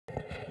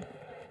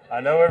I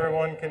know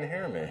everyone can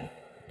hear me,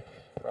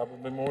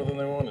 probably more than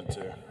they wanted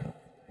to.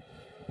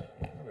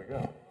 There we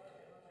go.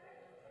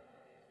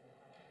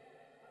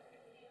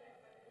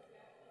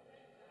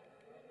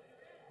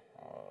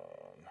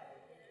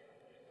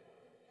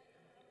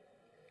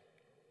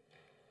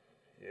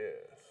 Yes.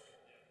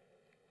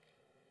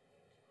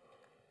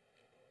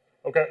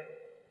 Okay.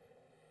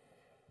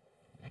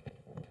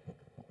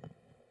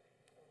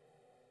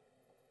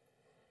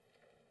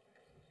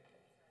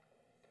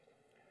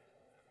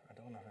 I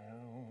don't know.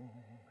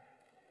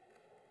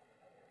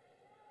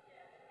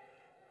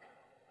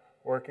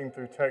 Working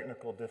through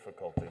technical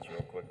difficulties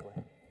real quickly.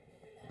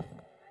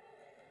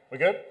 We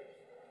good?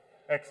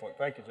 Excellent.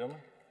 Thank you, gentlemen.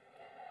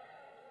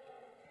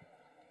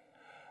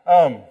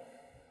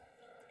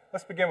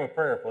 Let's begin with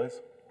prayer,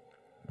 please.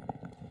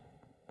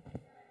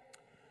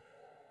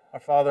 Our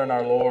Father and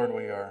our Lord,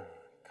 we are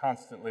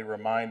constantly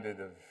reminded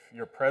of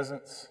your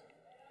presence,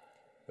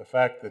 the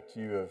fact that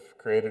you have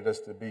created us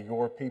to be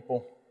your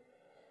people,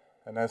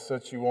 and as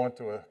such you want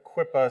to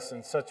equip us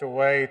in such a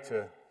way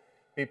to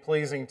be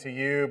pleasing to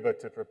you, but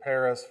to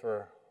prepare us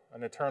for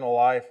an eternal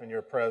life in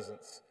your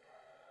presence.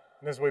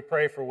 And as we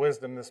pray for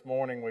wisdom this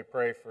morning, we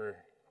pray for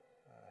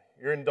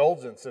your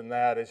indulgence in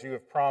that, as you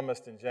have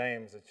promised in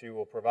James that you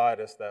will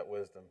provide us that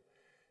wisdom.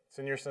 It's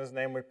in your Son's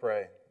name we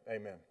pray.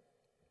 Amen.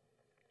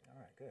 All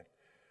right, good.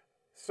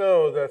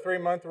 So the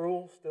 3-month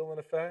rule still in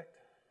effect?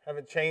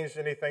 Haven't changed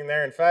anything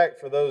there. In fact,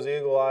 for those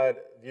eagle-eyed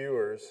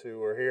viewers who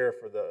were here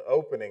for the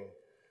opening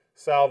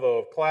salvo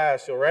of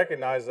class, you'll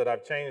recognize that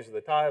I've changed the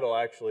title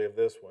actually of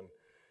this one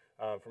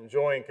from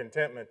Joy and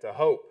Contentment to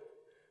Hope,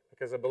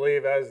 because I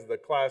believe as the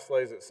class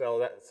lays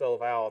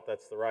itself out,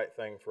 that's the right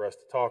thing for us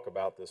to talk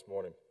about this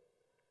morning.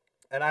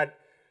 And I've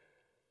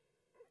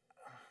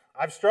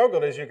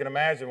struggled, as you can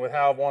imagine, with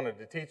how I've wanted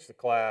to teach the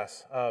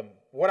class.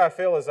 What I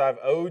feel is I've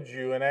owed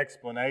you an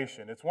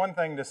explanation. It's one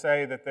thing to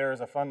say that there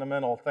is a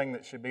fundamental thing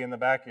that should be in the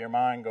back of your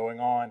mind going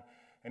on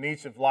in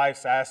each of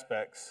life's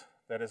aspects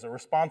that is a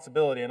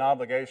responsibility and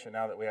obligation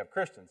now that we have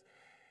Christians.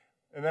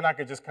 And then I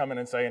could just come in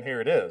and say, and here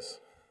it is.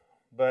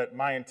 But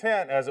my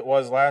intent, as it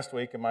was last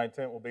week, and my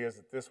intent will be as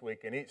it this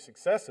week, and each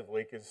successive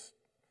week, is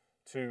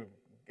to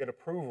get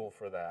approval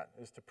for that,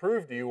 is to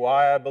prove to you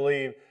why I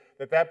believe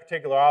that that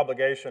particular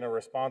obligation or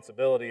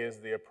responsibility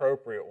is the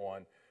appropriate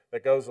one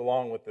that goes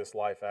along with this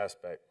life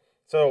aspect.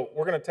 So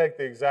we're going to take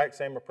the exact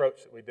same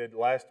approach that we did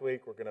last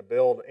week. We're going to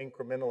build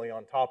incrementally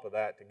on top of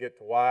that to get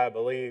to why I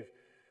believe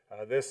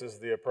this is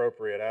the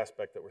appropriate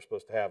aspect that we're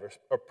supposed to have, or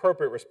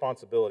appropriate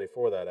responsibility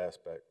for that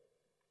aspect.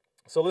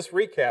 So let's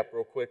recap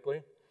real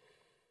quickly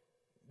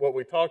what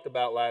we talked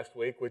about last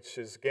week, which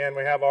is, again,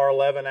 we have our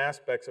 11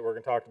 aspects that we're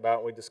going to talk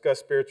about. We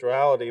discussed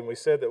spirituality, and we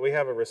said that we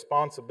have a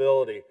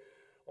responsibility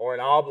or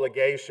an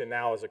obligation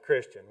now as a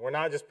Christian. We're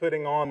not just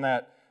putting on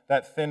that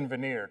thin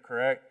veneer,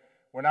 correct?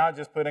 We're not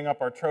just putting up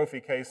our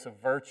trophy case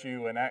of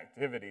virtue and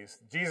activities.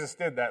 Jesus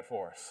did that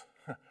for us.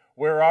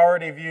 We're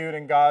already viewed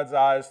in God's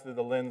eyes through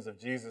the lens of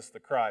Jesus the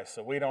Christ,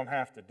 so we don't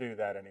have to do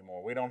that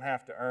anymore. We don't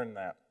have to earn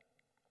that.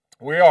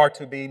 We are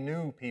to be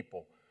new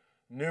people,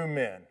 new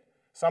men,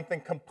 something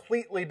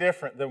completely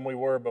different than we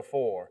were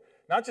before.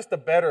 Not just a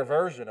better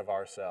version of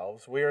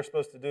ourselves. We are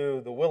supposed to do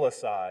the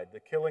willicide,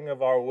 the killing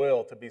of our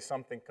will, to be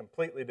something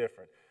completely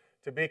different,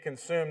 to be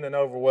consumed and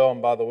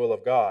overwhelmed by the will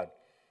of God.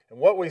 And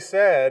what we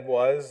said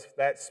was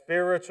that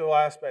spiritual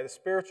aspect, the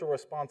spiritual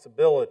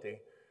responsibility,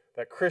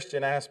 that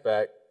Christian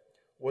aspect,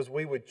 was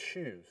we would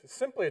choose. It's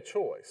simply a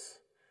choice.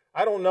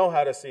 I don't know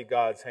how to see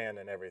God's hand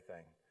in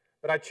everything,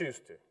 but I choose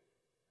to.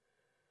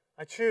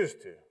 I choose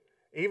to.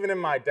 Even in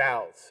my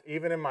doubts,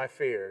 even in my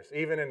fears,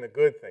 even in the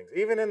good things,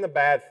 even in the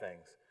bad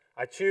things,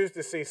 I choose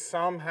to see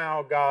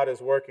somehow God is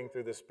working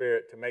through the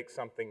Spirit to make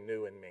something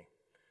new in me.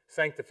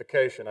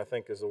 Sanctification, I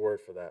think, is the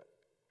word for that.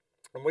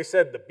 And we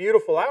said the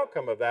beautiful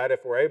outcome of that,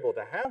 if we're able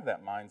to have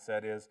that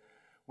mindset, is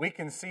we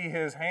can see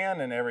His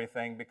hand in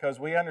everything because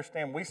we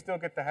understand we still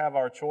get to have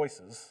our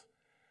choices,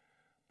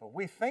 but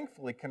we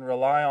thankfully can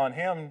rely on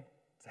Him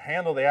to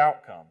handle the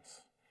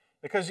outcomes.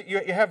 Because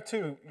you have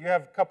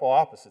a couple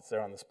opposites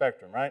there on the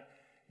spectrum, right?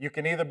 You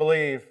can either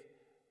believe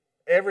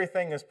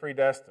everything is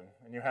predestined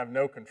and you have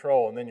no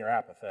control, and then you're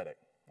apathetic.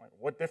 Like,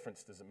 what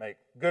difference does it make?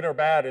 Good or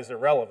bad is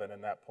irrelevant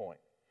in that point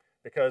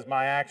because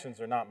my actions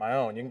are not my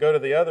own. You can go to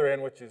the other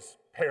end, which is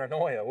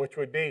paranoia, which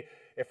would be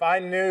if I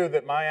knew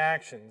that my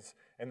actions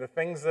and the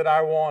things that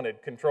I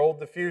wanted controlled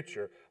the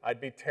future,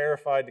 I'd be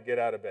terrified to get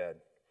out of bed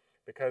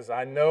because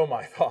I know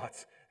my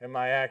thoughts and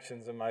my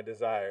actions and my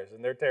desires,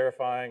 and they're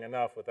terrifying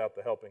enough without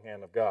the helping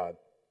hand of God.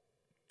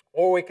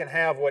 Or we can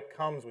have what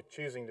comes with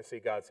choosing to see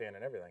God's hand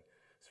in everything.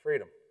 It's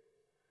freedom.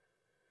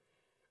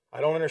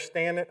 I don't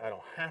understand it. I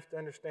don't have to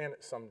understand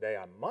it. Someday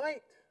I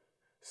might.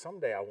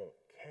 Someday I won't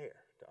care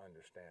to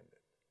understand it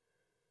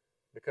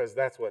because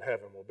that's what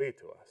heaven will be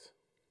to us.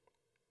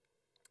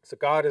 So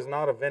God is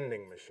not a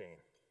vending machine.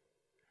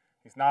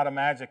 He's not a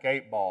magic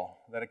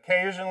 8-ball that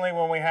occasionally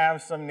when we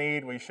have some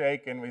need, we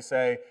shake and we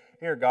say,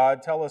 here,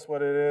 God, tell us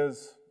what it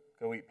is.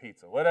 Go eat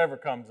pizza. Whatever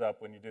comes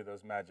up when you do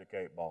those magic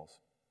 8 balls.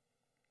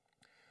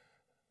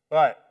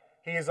 But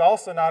he is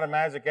also not a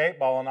magic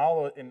 8-ball,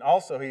 and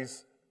also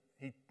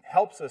he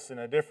helps us in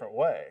a different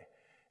way.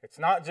 It's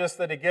not just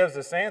that he gives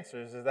us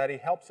answers, it's that he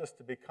helps us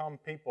to become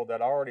people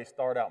that already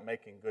start out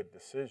making good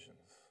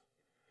decisions,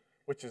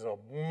 which is a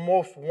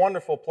most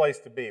wonderful place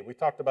to be. We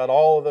talked about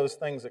all of those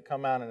things that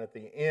come out, and at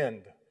the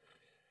end,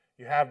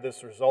 you have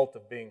this result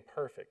of being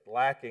perfect,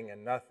 lacking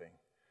in nothing.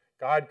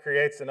 God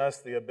creates in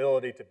us the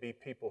ability to be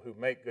people who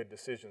make good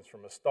decisions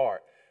from a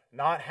start,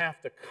 not have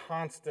to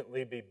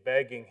constantly be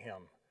begging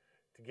him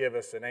to give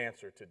us an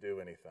answer to do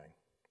anything.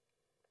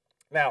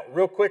 Now,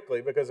 real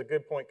quickly, because a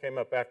good point came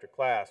up after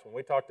class, when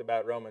we talked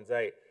about Romans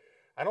 8,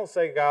 I don't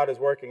say God is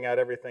working out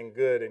everything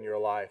good in your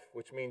life,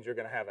 which means you're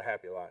going to have a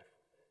happy life.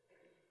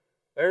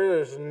 There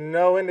is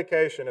no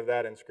indication of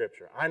that in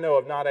Scripture. I know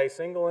of not a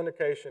single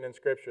indication in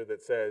Scripture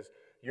that says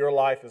your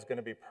life is going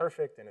to be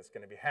perfect and it's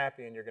going to be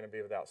happy and you're going to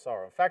be without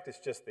sorrow. In fact, it's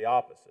just the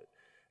opposite.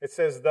 It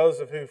says those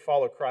of who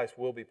follow Christ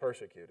will be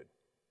persecuted.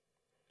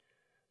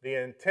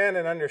 The intent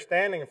and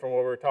understanding from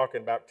what we're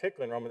talking about,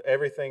 particularly in Romans,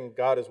 everything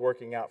God is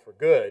working out for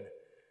good,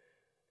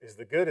 is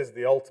the good is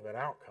the ultimate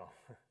outcome.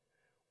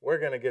 We're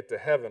going to get to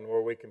heaven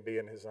where we can be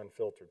in his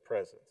unfiltered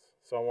presence.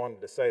 So I wanted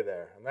to say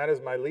there. And that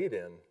is my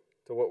lead-in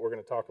to what we're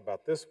going to talk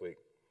about this week.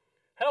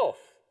 Health.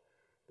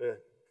 The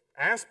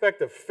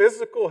aspect of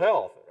physical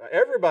health.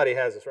 Everybody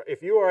has this, right?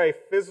 If you are a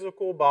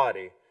physical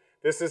body,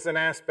 this is an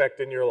aspect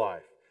in your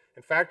life.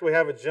 In fact, we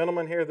have a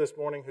gentleman here this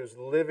morning whose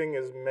living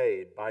is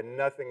made by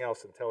nothing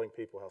else than telling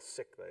people how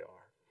sick they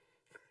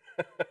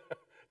are.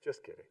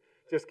 Just kidding.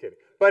 Just kidding.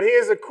 But he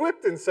is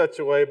equipped in such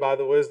a way by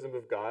the wisdom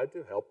of God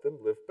to help them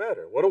live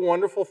better. What a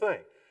wonderful thing.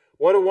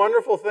 What a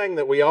wonderful thing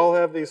that we all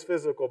have these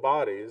physical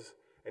bodies,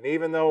 and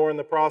even though we're in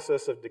the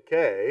process of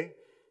decay,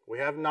 we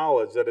have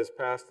knowledge that is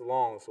passed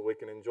along so we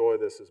can enjoy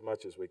this as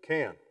much as we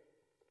can.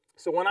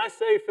 So when I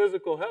say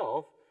physical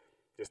health,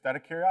 just out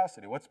of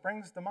curiosity, what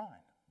springs to mind?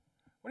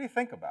 What do you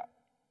think about?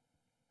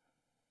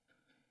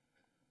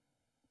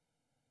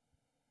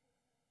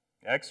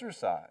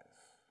 Exercise.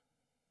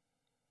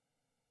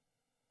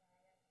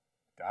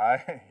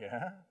 Diet,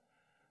 yeah,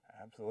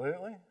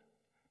 absolutely.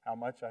 How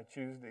much I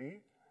choose to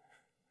eat,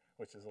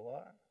 which is a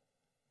lot,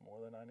 more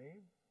than I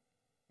need,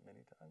 many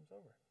times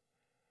over.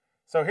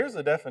 So here's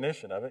the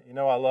definition of it. You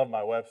know I love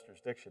my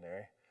Webster's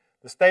dictionary.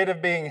 The state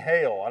of being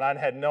hale, and I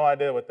had no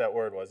idea what that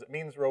word was. It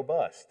means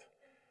robust.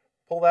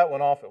 Pull that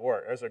one off at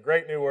work. There's a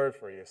great new word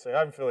for you. Say,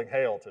 I'm feeling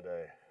hale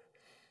today.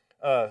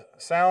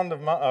 Sounds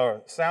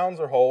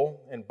or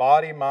whole in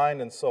body,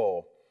 mind, and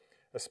soul,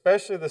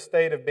 especially the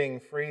state of being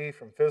free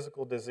from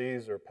physical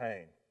disease or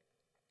pain.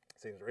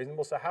 Seems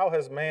reasonable. So how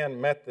has man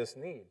met this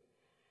need?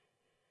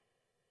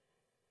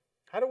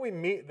 How do we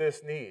meet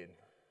this need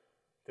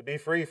to be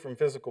free from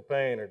physical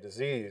pain or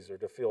disease or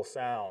to feel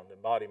sound in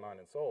body, mind,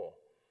 and soul?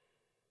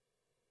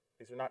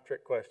 These are not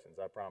trick questions,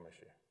 I promise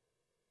you.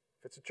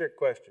 If it's a trick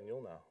question,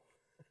 you'll know.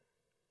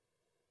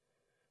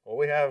 Well,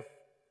 we have,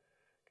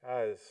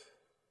 guys,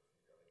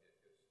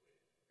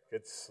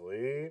 good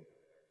sleep,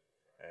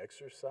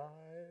 exercise.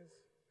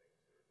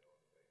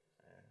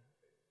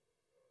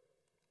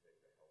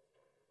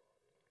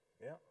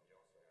 Yeah.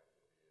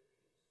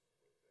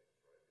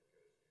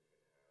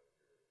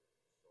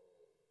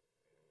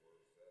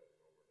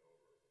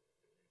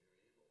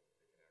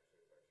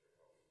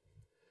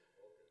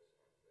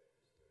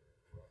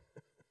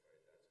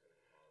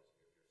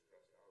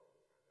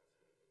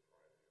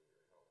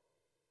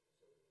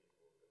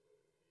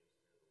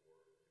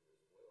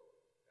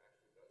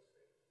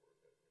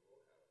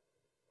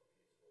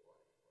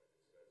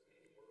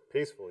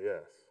 Peaceful,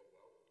 yes.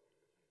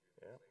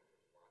 Yeah.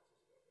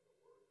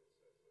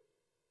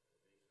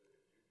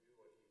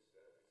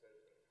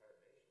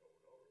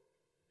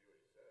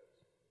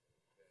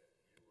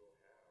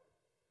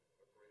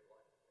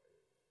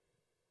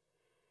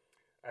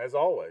 As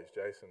always,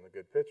 Jason, the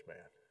good pitch man.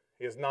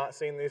 He has not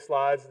seen these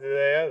slides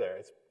today either.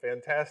 It's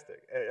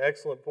fantastic.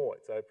 Excellent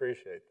points. I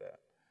appreciate that.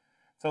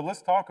 So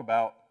let's talk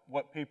about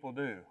what people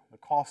do, the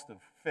cost of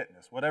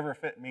fitness, whatever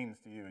fit means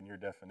to you in your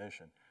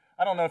definition.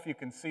 I don't know if you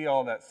can see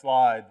all that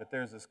slide, but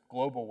there's this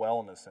Global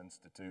Wellness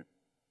Institute.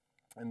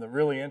 And the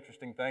really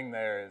interesting thing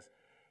there is,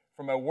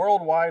 from a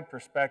worldwide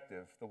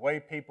perspective, the way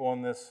people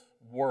in this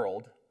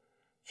world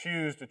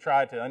choose to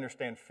try to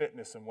understand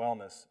fitness and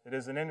wellness, it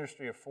is an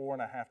industry of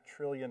 $4.5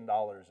 trillion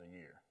a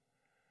year.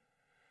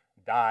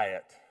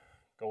 Diet,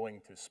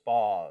 going to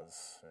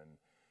spas, and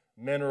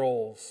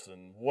minerals,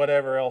 and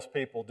whatever else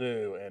people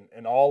do,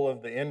 and all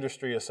of the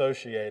industry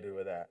associated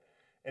with that.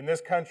 In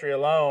this country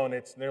alone,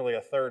 it's nearly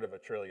 $1/3 of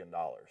 $1 trillion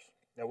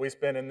that we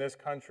spend in this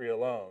country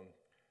alone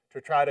to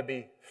try to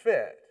be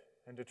fit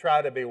and to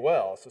try to be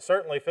well. So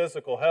certainly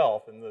physical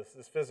health and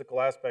this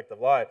physical aspect of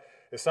life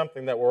is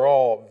something that we're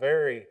all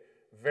very,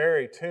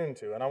 very tuned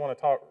to. And I want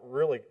to talk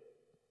really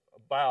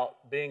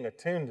about being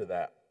attuned to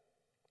that.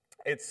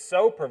 It's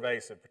so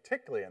pervasive,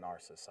 particularly in our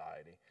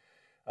society.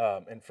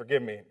 And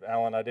forgive me,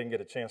 Alan, I didn't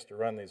get a chance to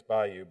run these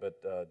by you, but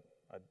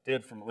I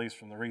did, at least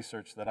from the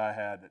research that I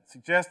had, that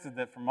suggested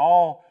that from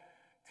all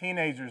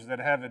teenagers that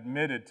have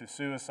admitted to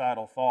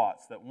suicidal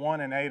thoughts, that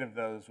 1 in 8 of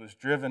those was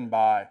driven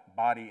by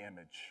body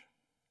image.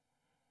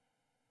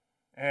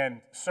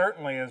 And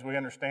certainly, as we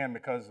understand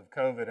because of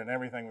COVID and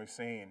everything we've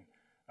seen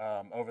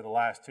over the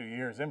last 2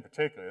 years in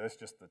particular, that's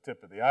just the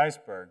tip of the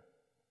iceberg,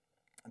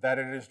 that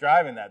it is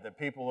driving that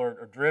people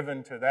are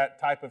driven to that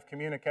type of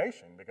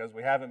communication because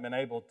we haven't been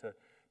able to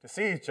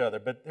see each other.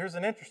 But here's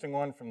an interesting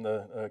one from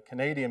the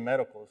Canadian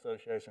Medical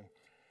Association.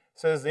 It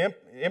says it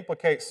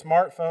implicates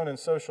smartphone and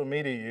social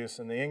media use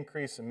and the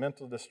increase in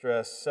mental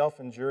distress,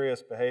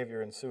 self-injurious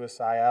behavior, and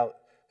suicidality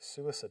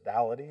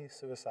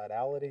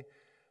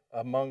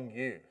among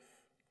youth.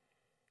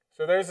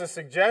 So there's a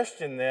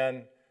suggestion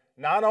then,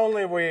 not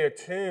only are we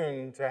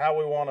attuned to how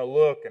we want to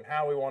look and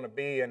how we want to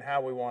be and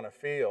how we want to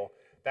feel,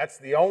 that's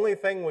the only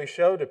thing we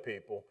show to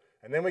people,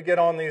 and then we get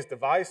on these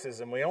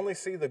devices and we only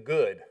see the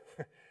good.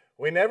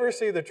 We never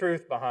see the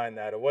truth behind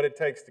that, or what it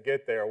takes to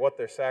get there, or what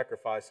they're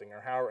sacrificing,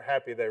 or how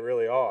happy they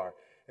really are.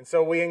 And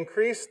so we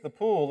increase the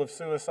pool of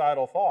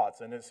suicidal thoughts,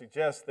 and it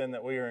suggests then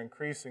that we are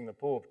increasing the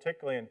pool,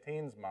 particularly in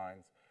teens'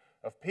 minds,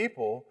 of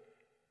people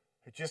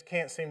who just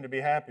can't seem to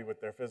be happy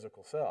with their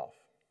physical self.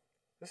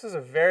 This is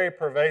a very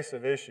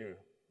pervasive issue,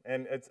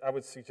 and I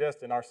would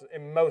suggest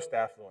in most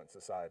affluent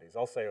societies.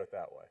 I'll say it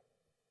that way.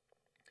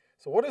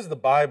 So what does the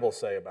Bible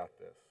say about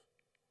this?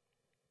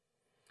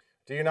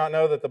 Do you not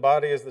know that the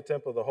body is the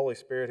temple of the Holy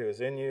Spirit who is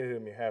in you,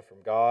 whom you have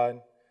from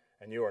God,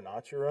 and you are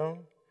not your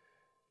own?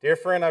 Dear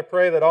friend, I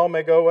pray that all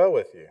may go well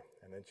with you,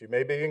 and that you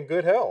may be in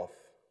good health,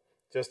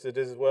 just as it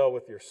is well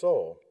with your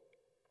soul.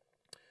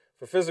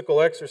 For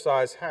physical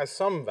exercise has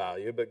some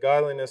value, but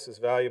godliness is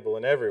valuable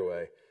in every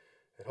way.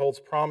 It holds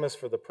promise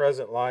for the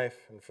present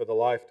life and for the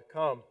life to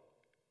come.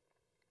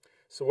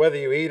 So whether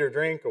you eat or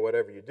drink or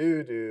whatever you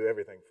do, do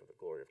everything for the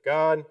glory of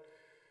God.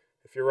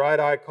 If your right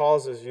eye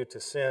causes you to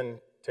sin,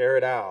 tear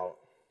it out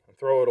and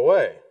throw it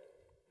away.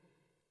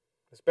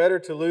 It's better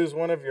to lose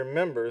one of your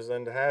members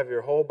than to have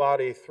your whole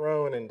body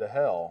thrown into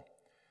hell.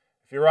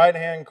 If your right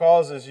hand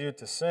causes you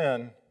to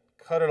sin,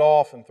 cut it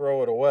off and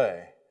throw it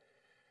away.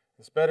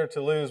 It's better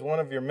to lose one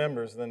of your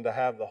members than to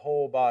have the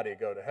whole body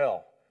go to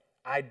hell.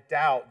 I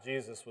doubt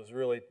Jesus was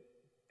really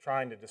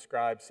trying to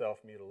describe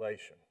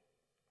self-mutilation.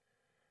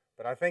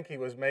 But I think he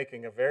was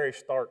making a very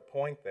stark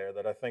point there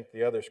that I think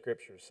the other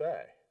scriptures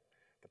say.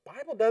 The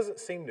Bible doesn't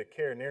seem to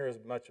care near as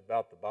much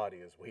about the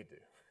body as we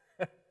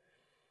do.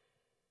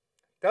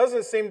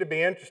 Doesn't seem to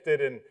be interested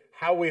in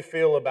how we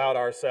feel about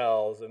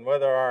ourselves and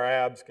whether our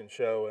abs can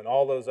show and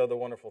all those other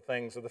wonderful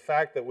things, or the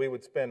fact that we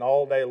would spend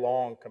all day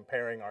long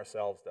comparing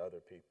ourselves to other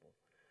people.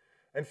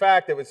 In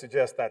fact, it would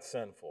suggest that's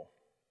sinful,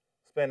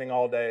 spending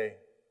all day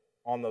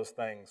on those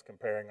things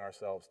comparing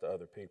ourselves to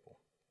other people.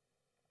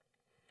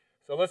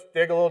 So let's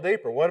dig a little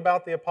deeper. What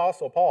about the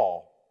Apostle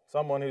Paul,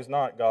 someone who's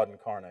not God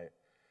incarnate?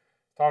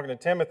 Talking to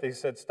Timothy, he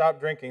said, stop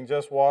drinking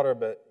just water,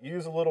 but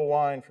use a little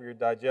wine for your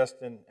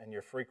digestion and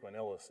your frequent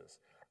illnesses.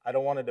 I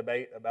don't want to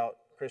debate about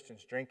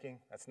Christians drinking.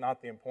 That's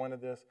not the point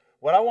of this.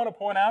 What I want to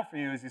point out for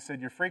you is he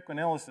said your frequent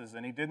illnesses,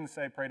 and he didn't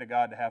say pray to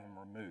God to have them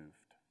removed.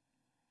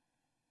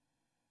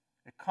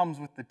 It comes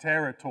with the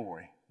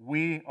territory.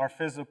 We are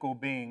physical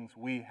beings.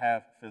 We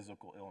have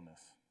physical illness.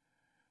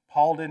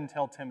 Paul didn't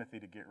tell Timothy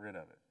to get rid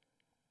of it.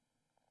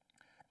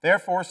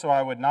 Therefore, so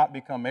I would not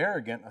become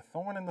arrogant, a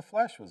thorn in the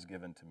flesh was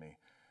given to me,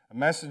 a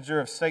messenger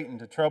of Satan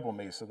to trouble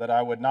me, so that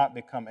I would not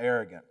become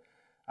arrogant.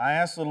 I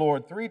asked the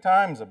Lord 3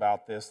 times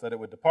about this, that it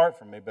would depart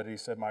from me, but he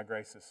said, my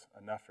grace is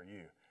enough for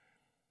you.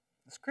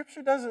 The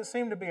Scripture doesn't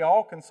seem to be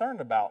all concerned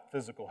about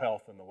physical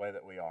health in the way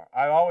that we are.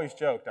 I always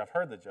joked, I've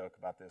heard the joke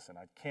about this, and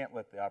I can't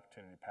let the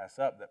opportunity pass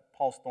up, that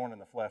Paul's thorn in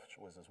the flesh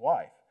was his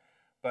wife.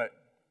 But,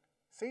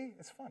 see,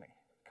 it's funny.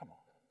 Come on.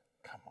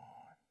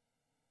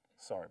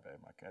 Sorry, babe,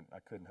 I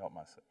couldn't help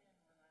myself.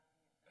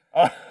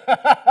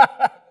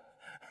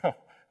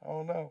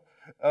 Oh, no.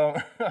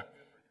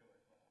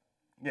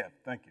 Yeah,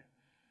 thank you.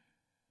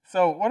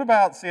 So what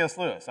about C.S.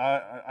 Lewis?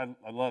 I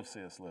love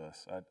C.S.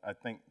 Lewis. I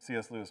think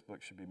C.S. Lewis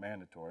books should be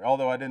mandatory,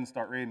 although I didn't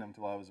start reading them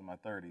until I was in my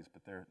 30s,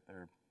 but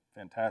they're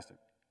fantastic.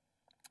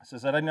 It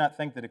says, I do not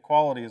think that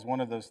equality is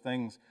one of those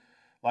things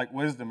like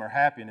wisdom or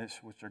happiness,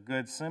 which are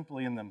good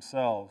simply in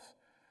themselves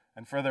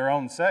and for their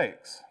own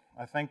sakes.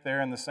 I think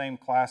they're in the same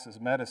class as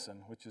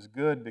medicine, which is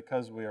good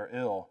because we are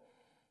ill,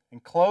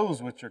 and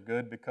clothes which are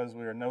good because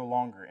we are no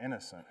longer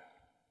innocent.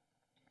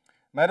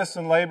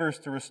 Medicine labors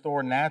to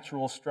restore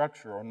natural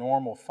structure or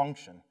normal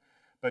function,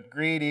 but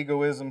greed,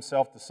 egoism,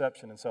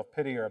 self-deception, and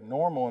self-pity are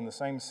abnormal in the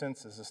same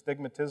sense as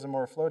astigmatism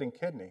or a floating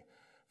kidney.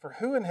 For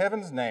who in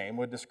heaven's name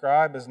would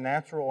describe as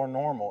natural or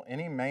normal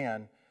any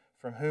man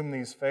from whom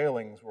these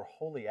failings were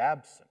wholly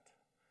absent?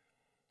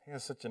 He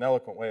has such an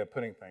eloquent way of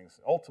putting things.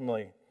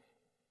 Ultimately,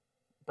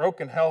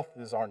 broken health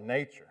is our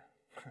nature.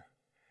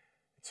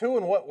 It's who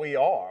and what we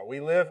are. We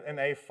live in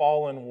a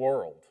fallen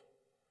world,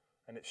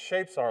 and it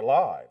shapes our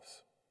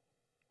lives.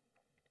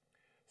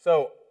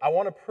 So I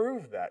want to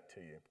prove that to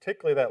you,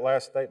 particularly that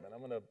last statement.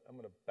 I'm going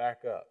to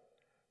back up.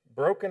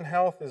 Broken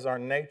health is our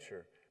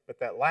nature, but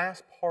that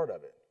last part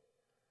of it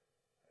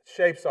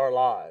shapes our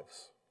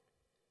lives.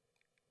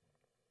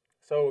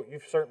 So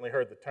you've certainly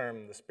heard the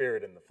term the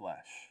spirit and the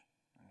flesh.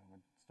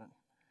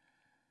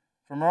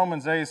 From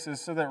Romans 8 it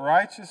says, so that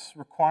righteous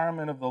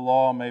requirement of the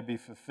law may be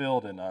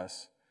fulfilled in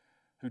us,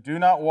 who do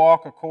not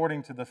walk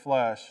according to the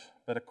flesh,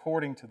 but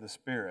according to the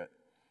Spirit.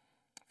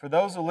 For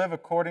those who live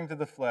according to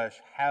the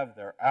flesh have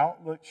their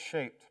outlook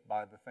shaped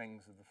by the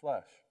things of the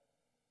flesh.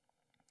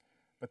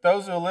 But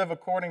those who live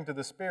according to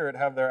the Spirit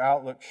have their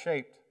outlook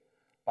shaped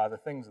by the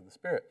things of the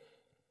Spirit.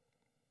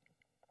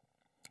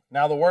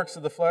 Now the works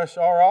of the flesh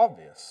are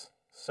obvious: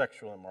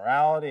 sexual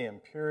immorality,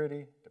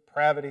 impurity,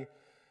 depravity,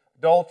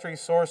 adultery,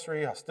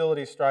 sorcery,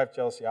 hostility, strife,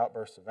 jealousy,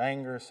 outbursts of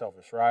anger,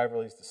 selfish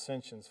rivalries,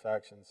 dissensions,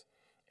 factions,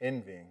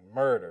 envying,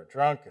 murder,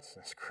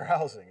 drunkenness,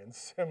 carousing, and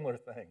similar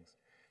things.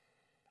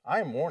 I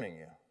am warning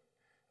you,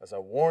 as I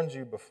warned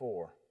you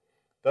before,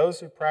 those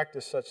who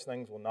practice such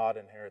things will not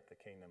inherit the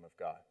kingdom of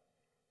God.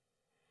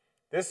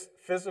 This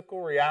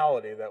physical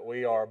reality that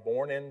we are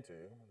born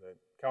into, that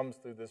comes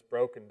through this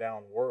broken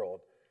down world,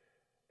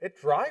 it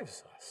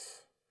drives us.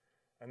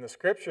 And the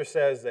Scripture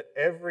says that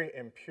every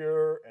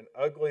impure and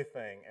ugly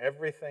thing,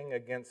 everything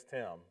against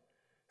Him,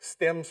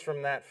 stems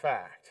from that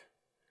fact.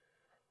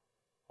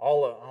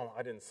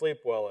 I didn't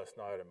sleep well last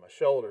night, and my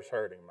shoulder's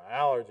hurting, my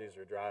allergies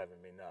are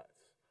driving me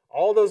nuts.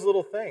 All those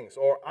little things,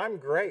 or I'm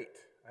great,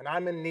 and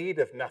I'm in need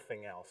of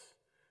nothing else.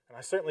 And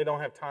I certainly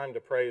don't have time to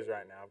praise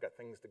right now. I've got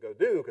things to go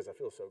do because I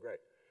feel so great.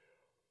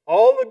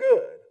 All the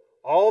good,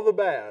 all the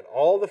bad,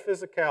 all the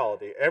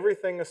physicality,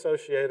 everything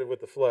associated with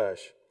the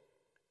flesh,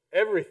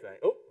 everything.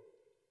 Oh,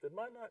 did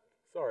mine not?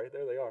 Sorry,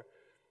 there they are.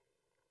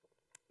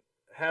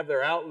 Have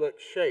their outlook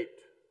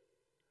shaped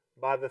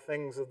by the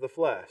things of the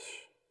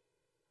flesh.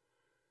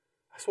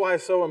 That's why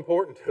it's so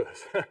important to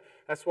us.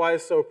 That's why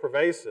it's so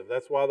pervasive.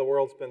 That's why the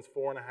world spends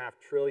 $4.5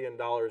 trillion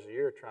a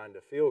year trying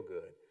to feel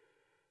good.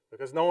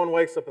 Because no one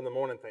wakes up in the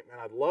morning and thinks, man,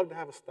 I'd love to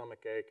have a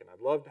stomach ache, and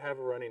I'd love to have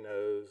a runny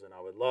nose, and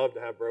I would love to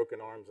have broken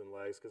arms and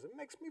legs because it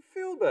makes me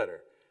feel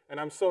better. And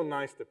I'm so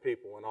nice to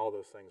people when all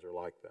those things are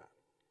like that.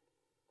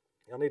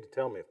 Y'all need to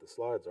tell me if the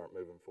slides aren't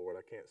moving forward.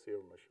 I can't see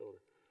over my shoulder.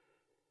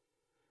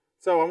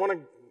 So I want to,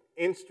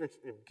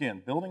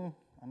 again, building,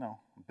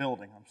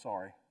 I'm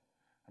sorry.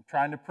 I'm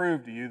trying to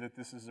prove to you that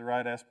this is the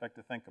right aspect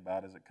to think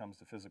about as it comes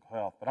to physical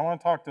health. But I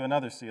want to talk to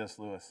another C.S.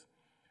 Lewis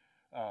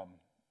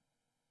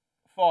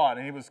thought,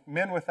 and he was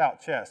Men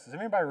Without Chest. Has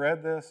anybody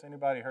read this?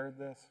 Anybody heard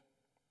this?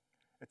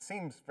 It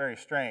seems very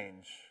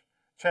strange.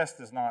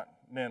 Chest is not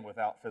men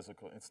without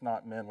physical. It's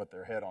not men with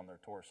their head on their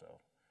torso.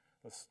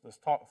 Let's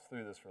talk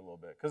through this for a little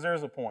bit, because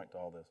there's a point to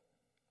all this.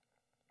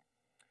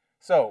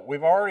 So,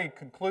 we've already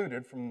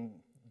concluded from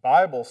the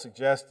Bible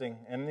suggesting,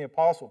 and the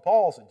Apostle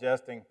Paul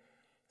suggesting,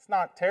 it's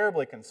not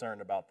terribly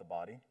concerned about the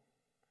body.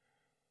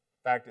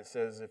 In fact, it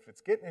says if it's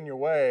getting in your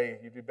way,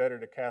 you'd be better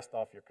to cast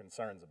off your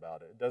concerns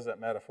about it. It does that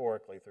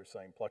metaphorically through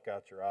saying, pluck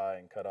out your eye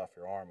and cut off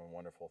your arm and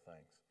wonderful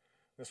things.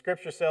 The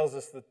Scripture tells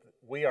us that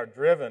we are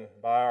driven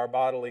by our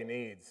bodily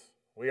needs.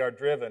 We are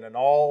driven, and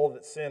all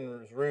that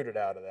sin is rooted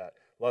out of that.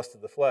 Lust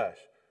of the flesh,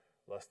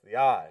 lust of the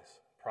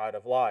eyes, pride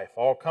of life,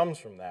 all comes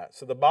from that.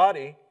 So the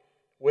body,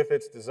 with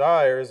its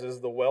desires, is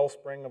the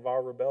wellspring of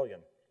our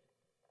rebellion.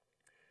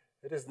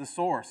 It is the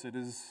source. It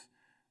is,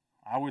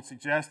 I would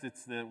suggest,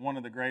 it's one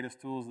of the greatest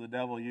tools the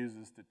devil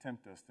uses to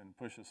tempt us and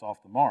push us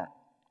off the mark.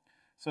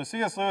 So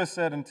C.S. Lewis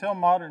said, until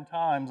modern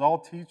times, all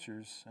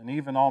teachers and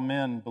even all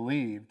men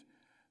believed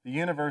the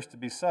universe to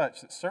be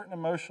such that certain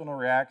emotional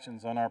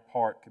reactions on our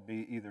part could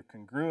be either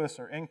congruous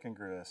or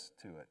incongruous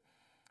to it.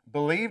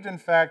 Believed, in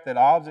fact, that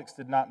objects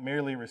did not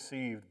merely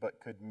receive,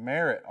 but could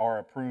merit our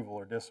approval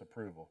or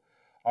disapproval,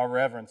 our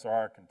reverence or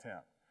our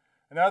contempt.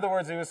 In other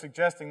words, he was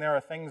suggesting there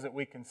are things that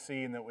we can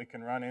see and that we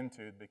can run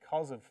into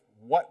because of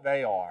what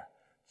they are,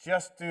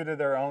 just due to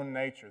their own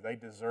nature. They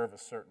deserve a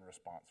certain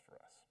response for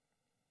us.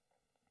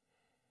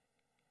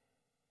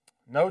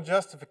 No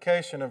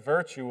justification of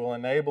virtue will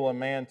enable a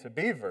man to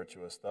be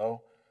virtuous,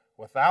 though.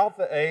 Without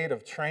the aid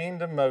of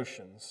trained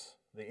emotions,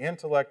 the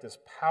intellect is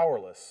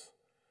powerless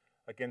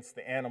against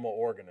the animal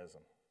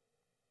organism.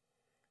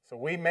 So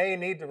we may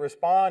need to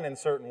respond in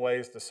certain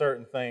ways to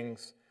certain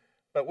things,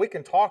 but we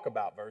can talk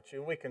about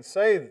virtue. We can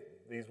say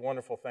these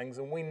wonderful things,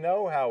 and we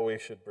know how we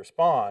should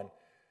respond.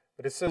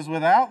 But it says,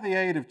 without the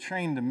aid of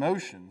trained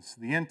emotions,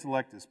 the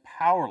intellect is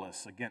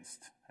powerless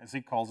against, as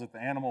he calls it,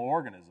 the animal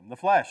organism, the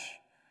flesh,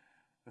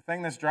 the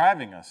thing that's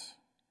driving us.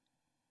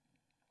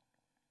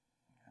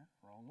 Yeah,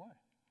 wrong way.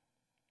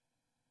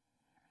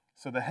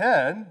 So the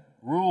head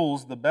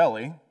rules the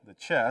belly, the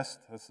chest,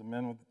 that's the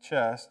men with the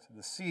chest,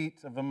 the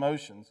seat of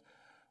emotions,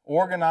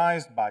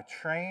 organized by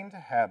trained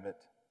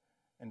habit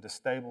into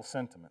stable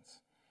sentiments.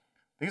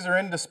 These are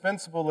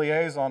indispensable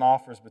liaison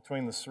offers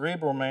between the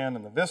cerebral man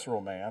and the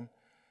visceral man.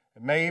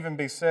 It may even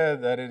be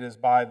said that it is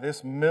by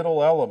this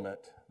middle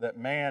element that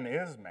man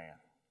is man.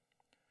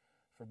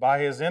 For by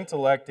his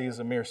intellect he is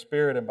a mere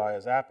spirit, and by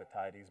his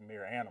appetite he's a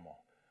mere animal.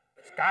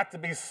 There's got to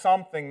be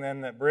something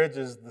then that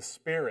bridges the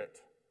spirit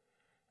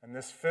and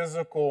this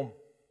physical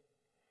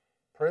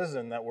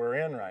prison that we're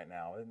in right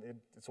now.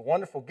 It's a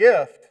wonderful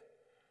gift,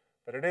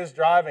 but it is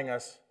driving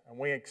us and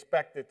we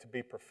expect it to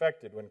be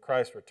perfected when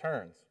Christ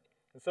returns.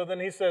 And so then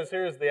he says,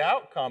 here's the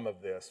outcome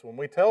of this. When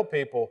we tell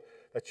people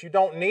that you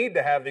don't need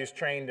to have these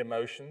trained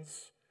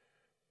emotions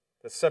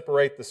that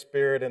separate the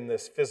spirit and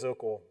this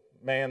physical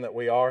man that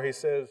we are, he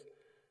says,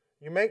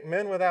 you make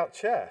men without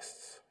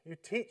chests. You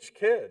teach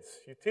kids,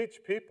 you teach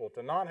people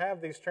to not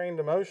have these trained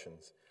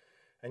emotions,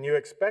 and you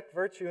expect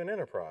virtue and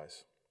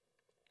enterprise.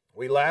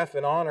 We laugh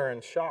in honor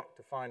and shock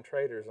to find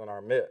traitors in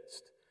our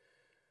midst.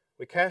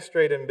 We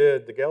castrate and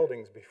bid the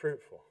geldings be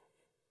fruitful.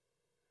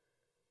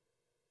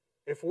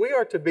 If we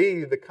are to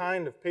be the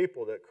kind of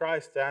people that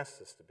Christ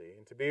asks us to be,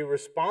 and to be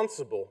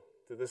responsible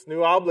to this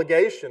new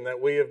obligation that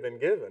we have been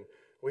given,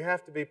 we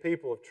have to be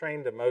people of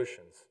trained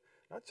emotions.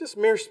 Not just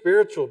mere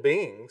spiritual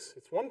beings.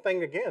 It's one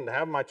thing, again, to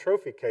have my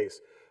trophy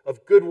case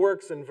of good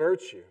works and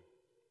virtue.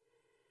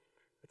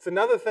 It's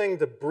another thing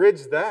to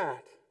bridge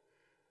that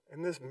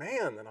and this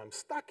man that I'm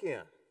stuck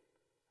in.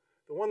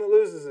 The one that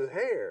loses his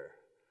hair.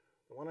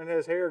 The one that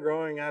has hair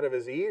growing out of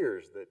his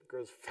ears that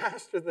grows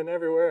faster than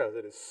everywhere else.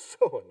 It is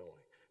so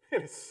annoying.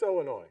 It is so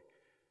annoying.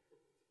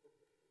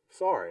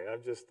 Sorry,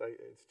 it's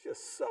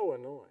just so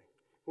annoying.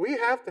 We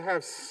have to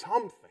have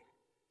something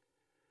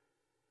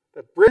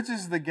that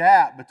bridges the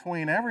gap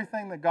between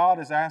everything that God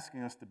is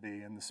asking us to be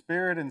and the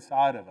spirit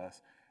inside of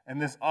us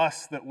and this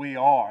us that we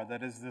are,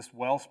 that is this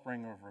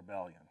wellspring of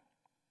rebellion.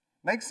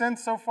 Make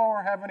sense so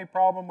far? Have any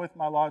problem with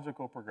my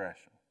logical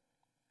progression?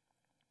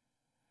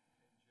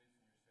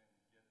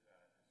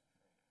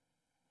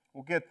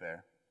 We'll get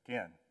there.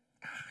 Again,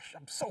 gosh,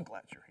 I'm so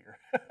glad you're here.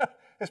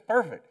 It's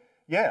perfect.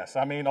 Yes,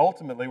 I mean,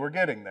 ultimately, we're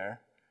getting there.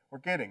 We're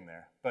getting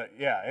there. But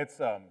yeah, it's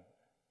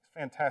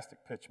fantastic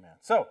pitch, man.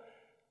 So,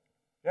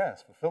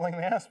 yes, fulfilling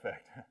the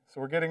aspect.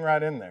 So we're getting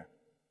right in there.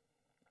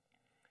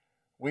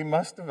 We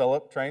must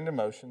develop trained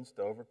emotions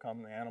to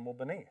overcome the animal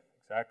beneath.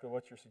 Exactly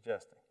what you're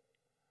suggesting.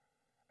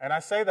 And I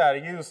say that, I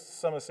used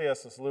some of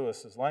C.S.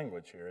 Lewis's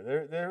language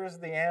here. There is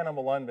the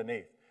animal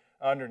underneath.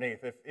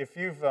 If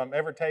you've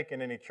ever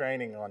taken any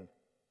training on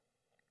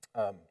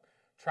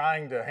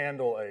trying to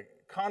handle a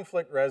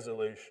conflict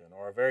resolution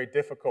or a very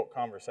difficult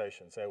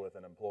conversation, say with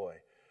an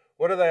employee,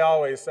 what do they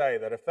always say?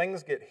 That if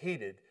things get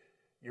heated,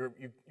 your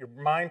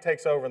mind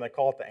takes over and they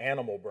call it the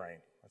animal brain.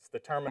 That's the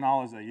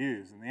terminology they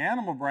use. And the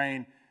animal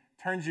brain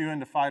turns you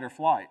into fight or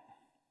flight.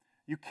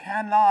 You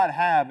cannot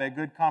have a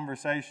good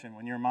conversation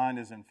when your mind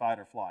is in fight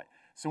or flight.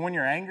 So when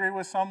you're angry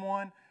with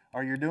someone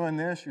or you're doing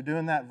this, you're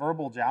doing that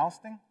verbal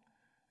jousting,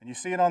 and you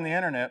see it on the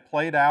internet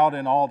played out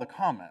in all the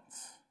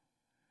comments.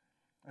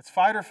 It's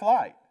fight or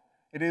flight.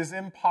 It is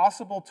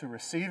impossible to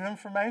receive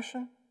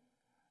information.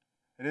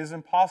 It is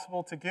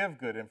impossible to give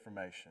good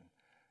information.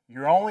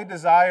 Your only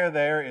desire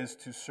there is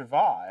to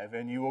survive,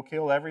 and you will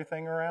kill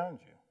everything around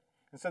you.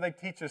 And so they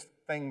teach us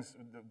things,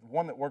 the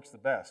one that works the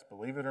best,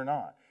 believe it or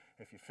not.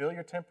 If you feel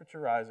your temperature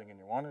rising and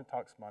you're wanting to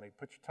talk to somebody,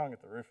 put your tongue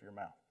at the roof of your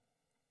mouth.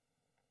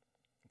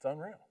 It's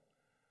unreal.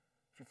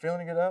 If you're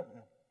feeling to get up,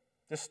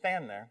 just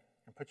stand there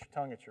and put your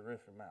tongue at your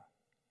roof of your mouth.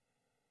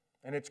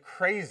 And it's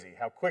crazy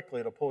how quickly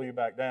it'll pull you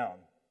back down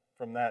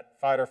from that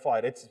fight or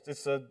flight.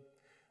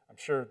 I'm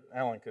sure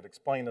Alan could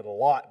explain it a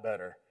lot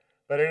better,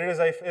 but it is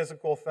a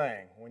physical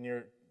thing. When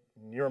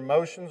your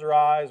emotions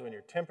rise, when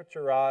your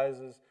temperature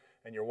rises,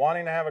 and you're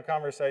wanting to have a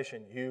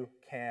conversation, you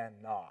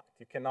cannot.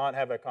 You cannot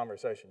have a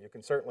conversation. You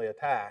can certainly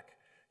attack,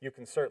 you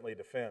can certainly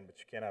defend, but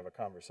you can't have a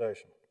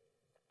conversation.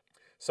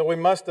 So we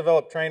must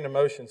develop trained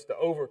emotions to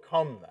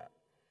overcome that.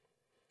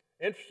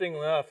 Interestingly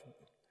enough,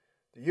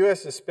 the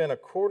U.S. has spent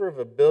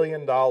 $250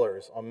 million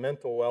on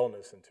mental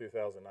wellness in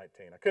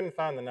 2019. I couldn't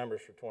find the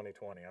numbers for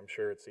 2020. I'm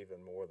sure it's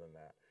even more than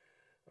that.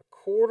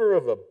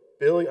 $250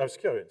 billion.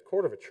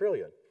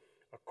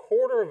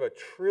 $250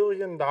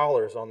 billion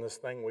on this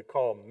thing we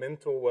call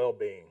mental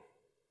well-being.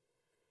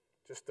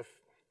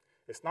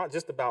 It's not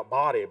just about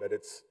body, but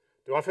it's,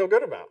 do I feel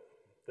good about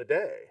the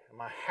day?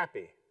 Am I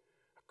happy?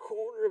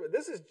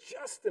 This is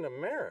just in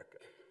America.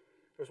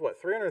 There's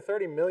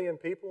 330 million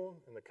people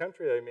in the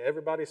country. I mean,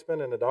 everybody's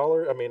spending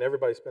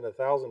everybody's spending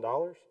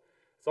 $1,000.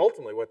 It's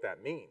ultimately what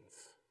that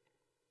means.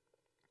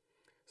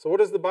 So what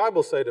does the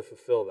Bible say to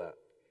fulfill that?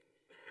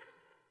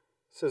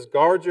 It says,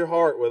 guard your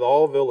heart with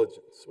all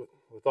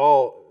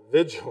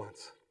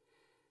vigilance,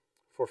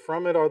 for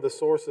from it are the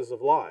sources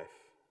of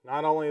life.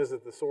 Not only is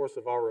it the source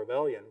of our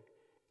rebellion,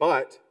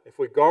 but if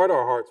we guard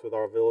our hearts with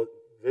our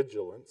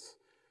vigilance,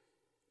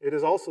 it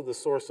is also the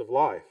source of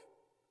life.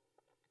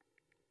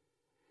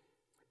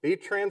 Be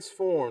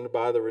transformed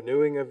by the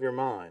renewing of your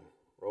mind,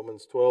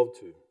 Romans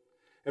 12:2.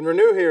 And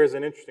renew here is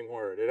an interesting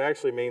word. It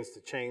actually means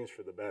to change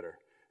for the better.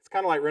 It's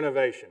kind of like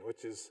renovation,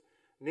 which is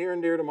near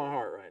and dear to my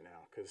heart right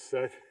now, because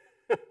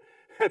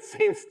that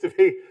seems to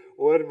be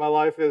what my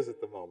life is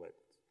at the moment.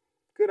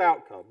 Good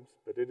outcomes,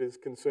 but it is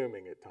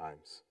consuming at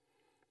times.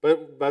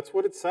 But that's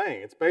what it's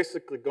saying. It's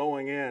basically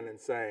going in and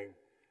saying,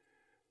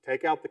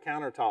 take out the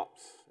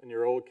countertops in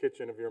your old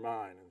kitchen of your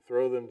mind and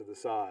throw them to the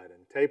side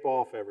and tape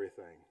off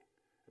everything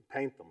and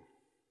paint them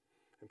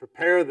and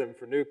prepare them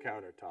for new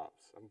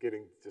countertops. I'm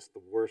getting just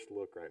the worst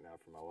look right now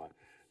for my life.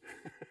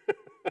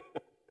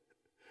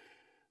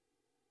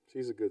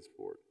 She's a good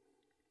sport.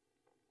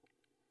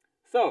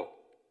 So,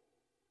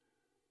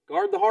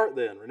 guard the heart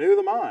then, renew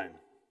the mind.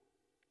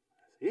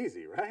 It's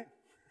easy, right?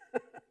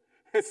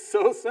 It's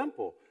so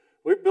simple.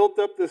 We've built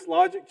up this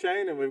logic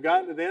chain and we've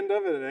gotten to the end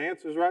of it and the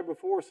answer's right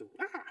before us.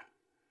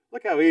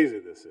 Look how easy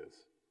this is.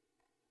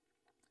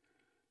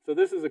 So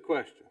this is a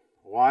question.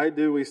 Why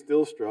do we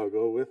still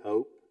struggle with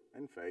hope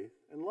and faith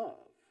and love?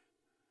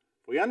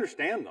 If we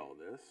understand all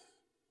this,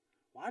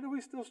 why do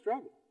we still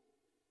struggle?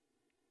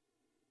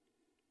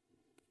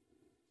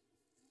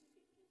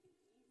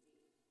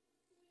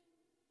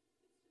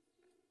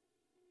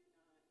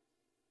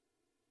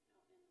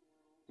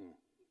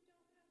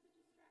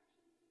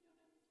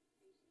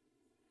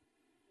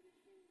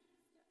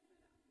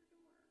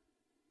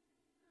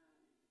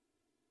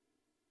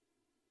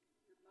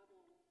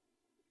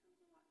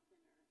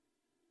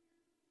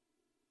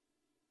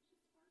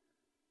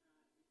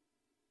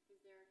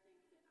 There are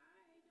things that I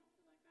don't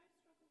feel like I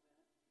struggle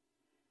with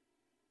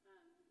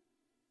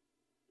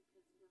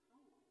because we're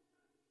home all the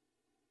time.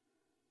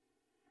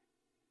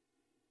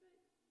 But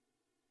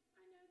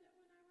I know that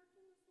when I worked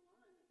in the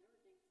salon, that there were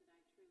things that I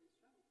truly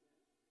struggled with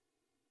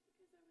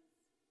because I was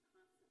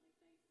constantly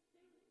faced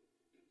daily with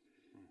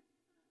temptation,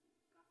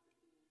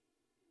 gossiping, number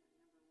one in that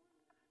in the hair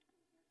salon.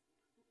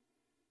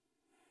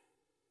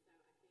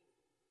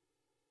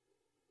 So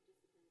I think it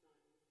just depends on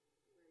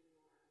where you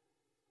are.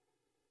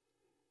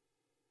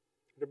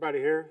 Everybody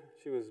here,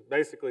 she was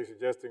basically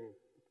suggesting,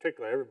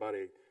 particularly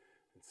everybody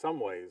in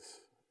some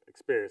ways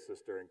experienced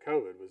this during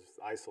COVID, was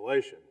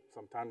isolation.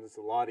 Sometimes it's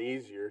a lot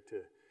easier to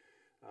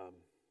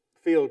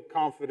feel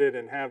confident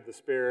and have the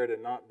Spirit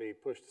and not be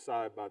pushed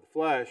aside by the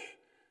flesh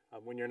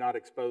when you're not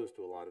exposed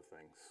to a lot of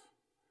things.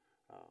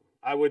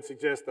 I would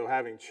suggest, though,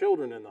 having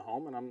children in the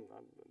home, and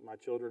my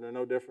children are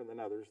no different than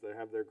others. They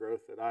have their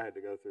growth that I had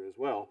to go through as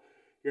well.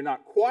 You're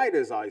not quite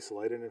as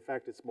isolated. In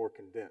fact, it's more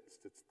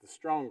condensed. It's the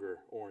stronger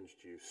orange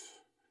juice.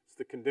 It's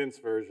the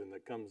condensed version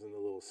that comes in the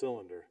little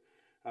cylinder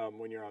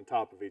when you're on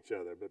top of each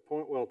other. But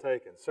point well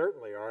taken.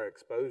 Certainly our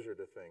exposure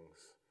to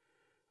things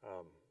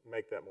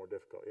make that more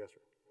difficult. Yes, sir?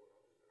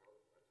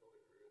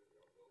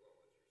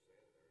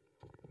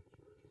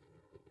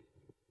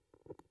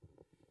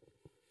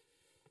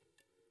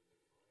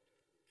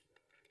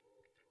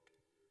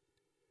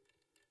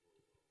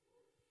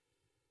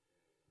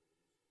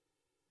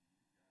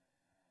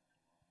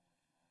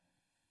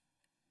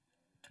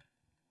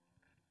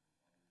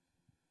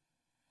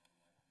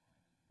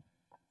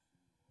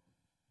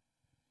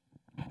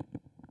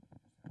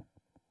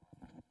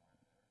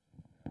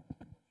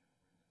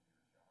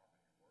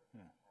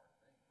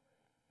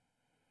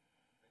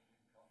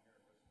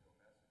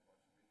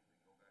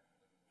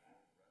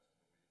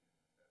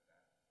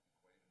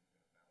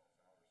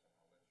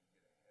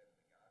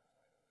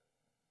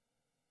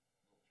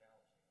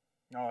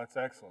 No, that's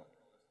excellent.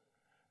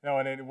 No,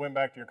 and it went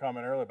back to your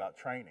comment earlier about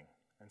training.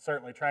 And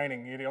certainly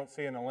training, you don't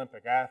see an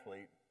Olympic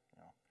athlete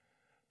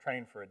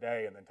train for a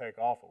day and then take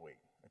off a week.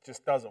 It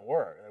just doesn't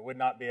work. They would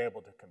not be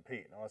able to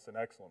compete. No, that's an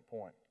excellent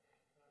point.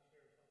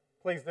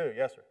 Please do.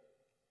 Yes, sir.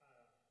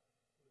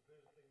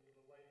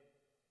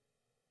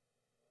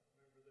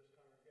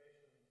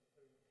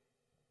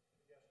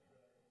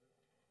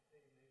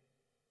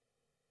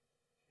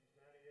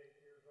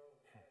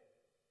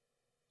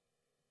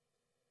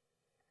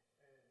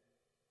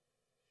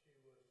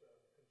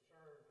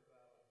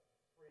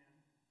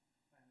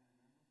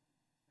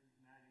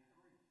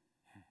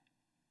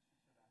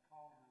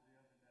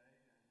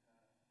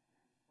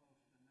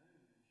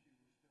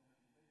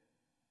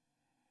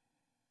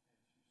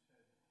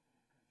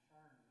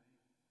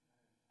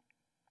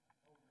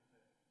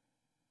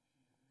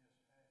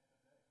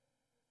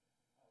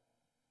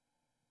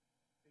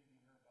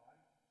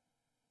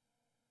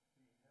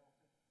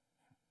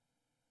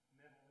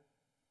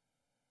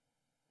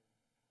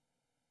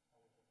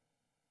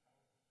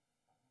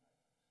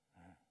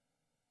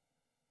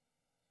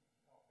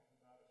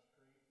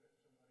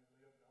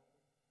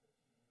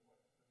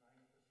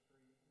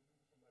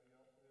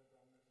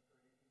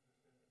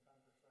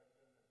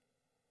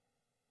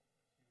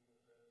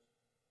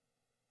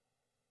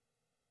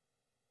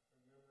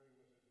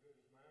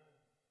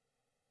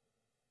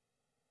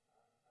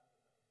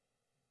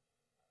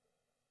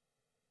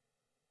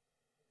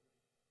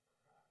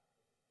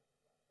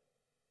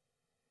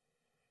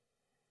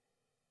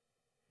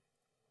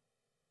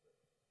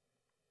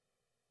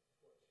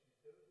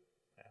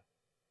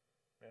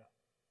 Yeah.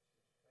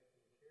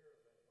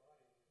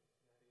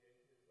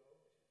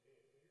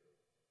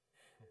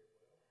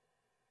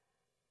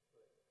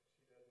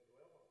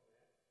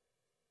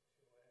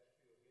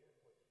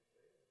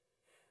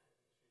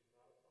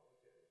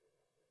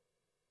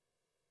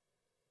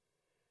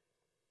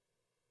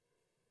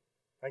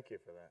 Thank you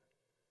for that.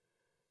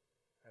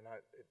 And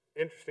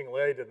interesting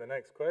led to the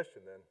next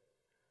question then,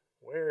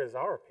 where is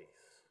our peace?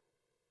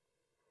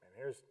 And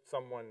here's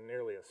someone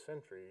nearly a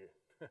century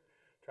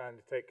trying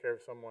to take care of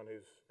someone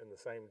who's in the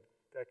same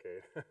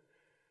decade,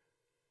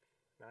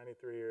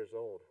 93 years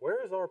old.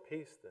 Where is our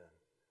peace then?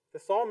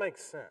 This all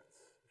makes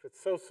sense if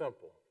it's so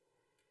simple.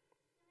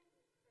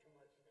 Too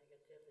much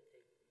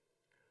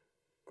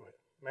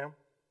Ma'am?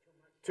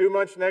 Too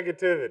much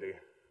negativity.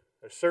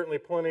 There's certainly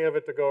plenty of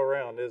it to go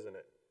around, isn't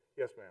it?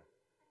 Yes, ma'am.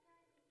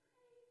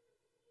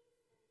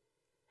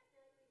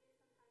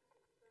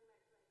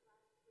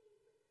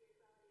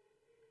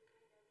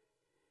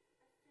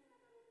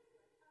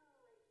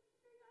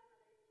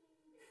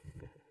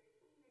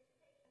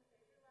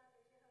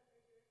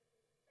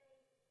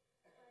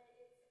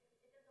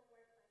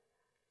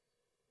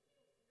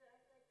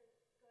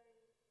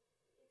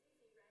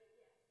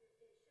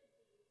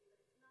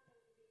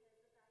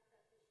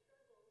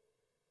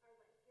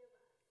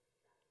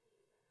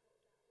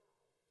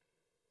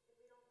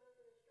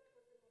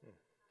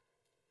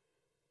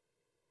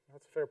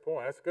 That's a fair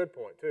point. That's a good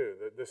point, too.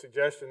 The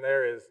suggestion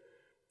there is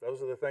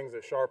those are the things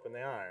that sharpen the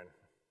iron.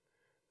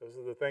 Those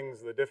are the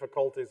things, the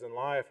difficulties in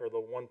life are the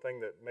one thing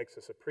that makes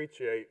us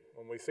appreciate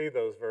when we see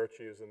those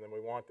virtues, and then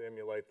we want to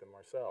emulate them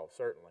ourselves,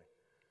 certainly.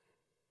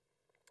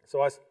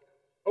 So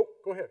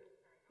go ahead.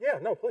 Yeah,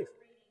 no, please.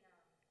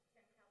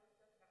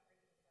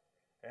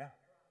 Yeah.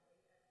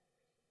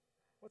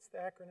 What's the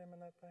acronym in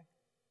that thing?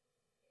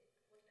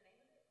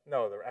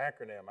 No, the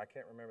acronym. I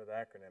can't remember the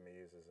acronym he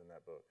uses in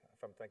that book.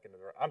 If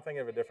I'm thinking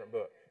of a different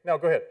book. No,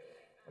 go ahead.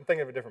 I'm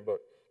thinking of a different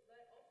book.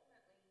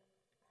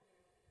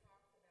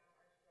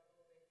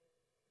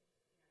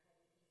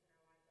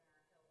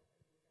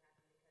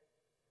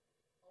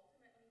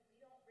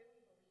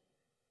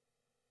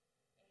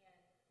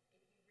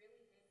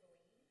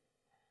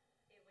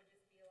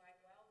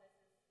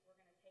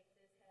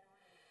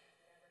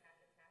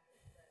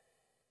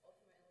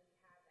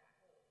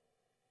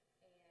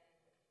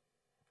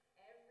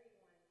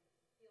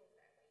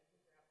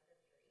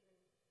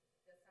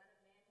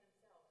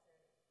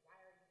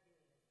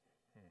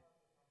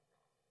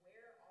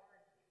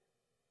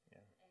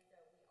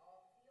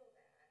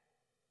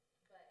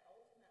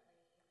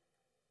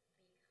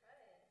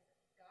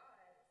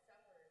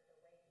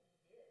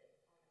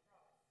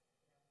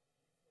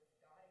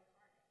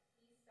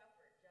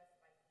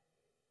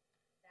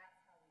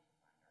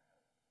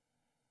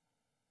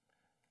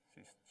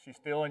 She's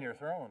stealing your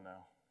throne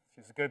now.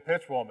 She's a good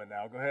pitch woman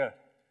now. Go ahead.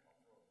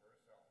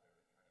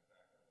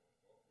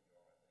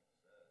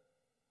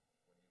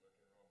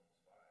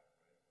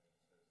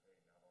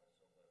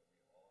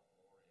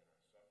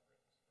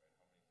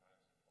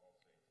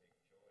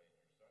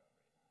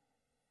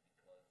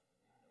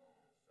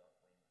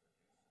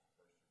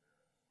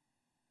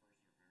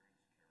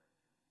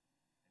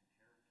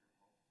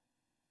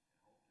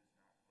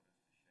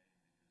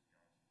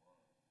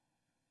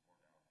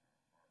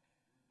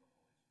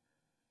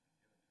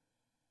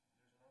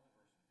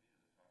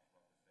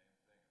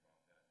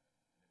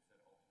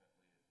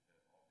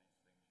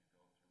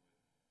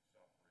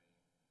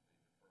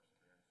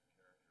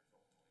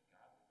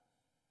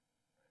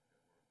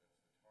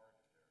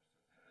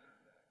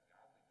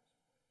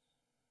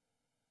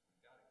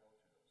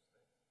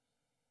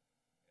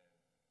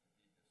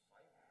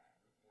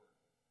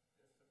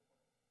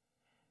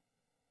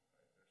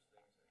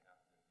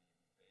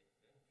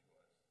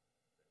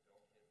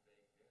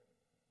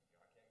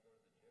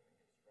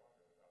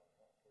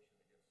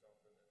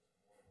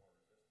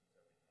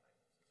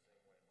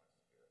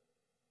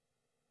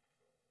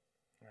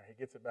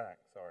 He gets it back.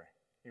 Sorry.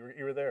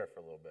 You were there for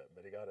a little bit,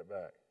 but he got it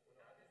back.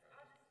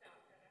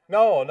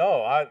 No,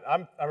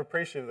 I'm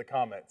appreciative of the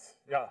comments.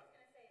 Yeah.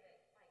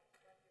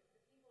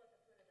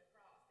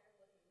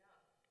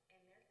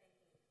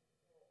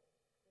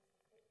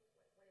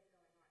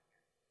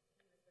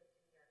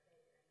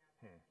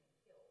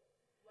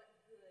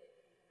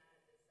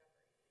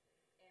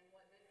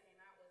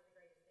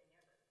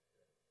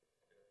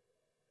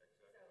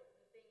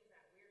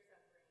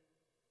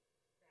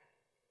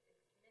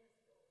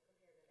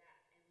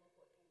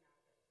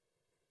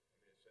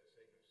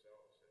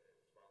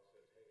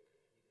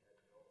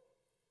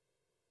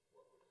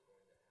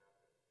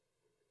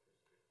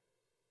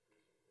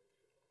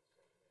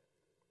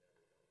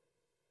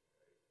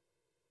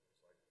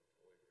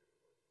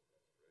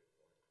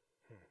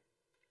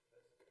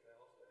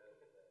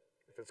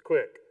 If it's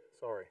quick,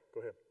 sorry,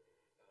 go ahead.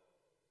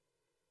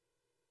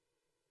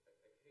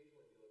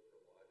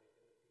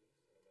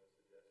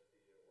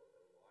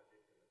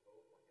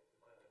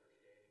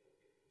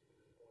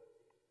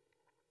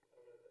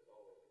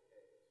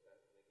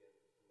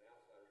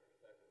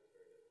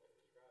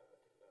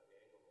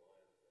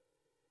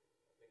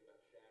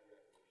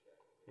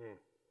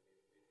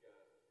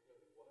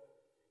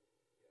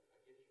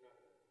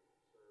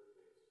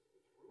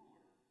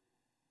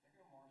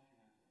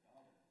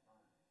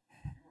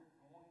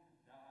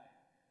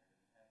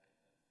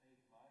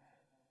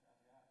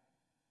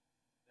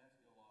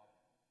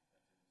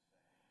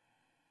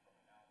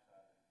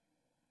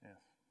 Yes.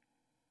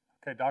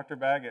 Okay, Dr.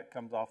 Baggett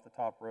comes off the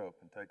top rope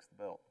and takes the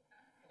belt.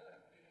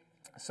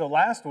 So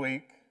last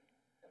week,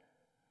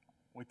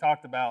 we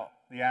talked about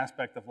the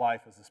aspect of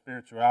life as the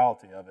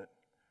spirituality of it.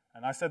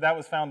 And I said that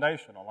was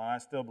foundational, and I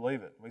still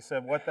believe it. We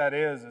said what that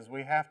is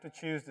we have to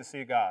choose to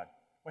see God.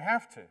 We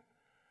have to.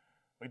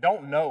 We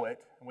don't know it,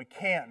 and we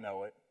can't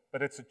know it,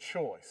 but it's a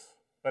choice.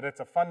 but it's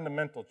a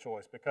fundamental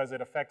choice because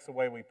it affects the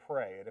way we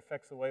pray. It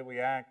affects the way we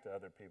act to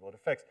other people. It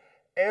affects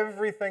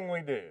everything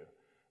we do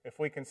if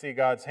we can see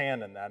God's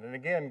hand in that. And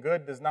again,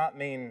 good does not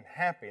mean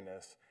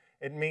happiness.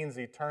 It means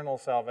eternal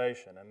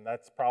salvation, and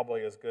that's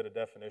probably as good a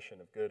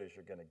definition of good as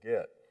you're going to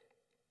get.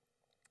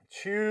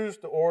 Choose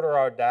to order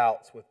our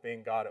doubts with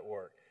being God at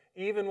work,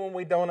 even when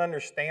we don't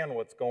understand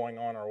what's going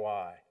on or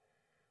why.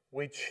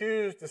 We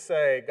choose to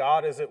say,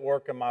 God is at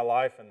work in my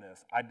life in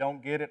this. I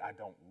don't get it. I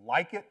don't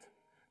like it.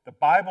 The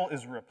Bible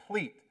is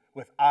replete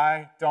with,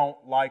 I don't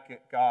like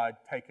it, God,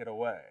 take it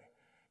away.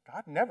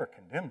 God never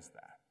condemns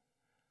that.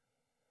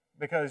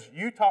 Because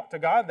you talk to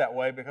God that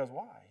way because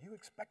why? You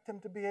expect Him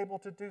to be able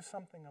to do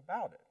something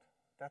about it.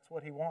 That's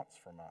what He wants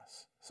from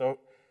us. So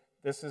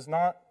this is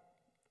not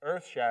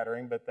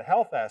earth-shattering, but the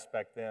health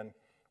aspect then,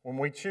 when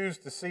we choose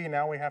to see,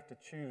 now we have to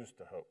choose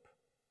to hope.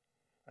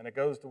 And it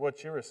goes to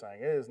what you were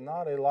saying. It is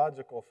not a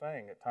logical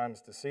thing at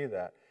times to see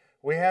that.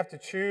 We have to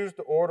choose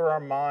to order our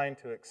mind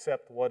to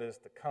accept what is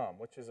to come,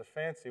 which is a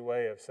fancy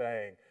way of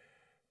saying,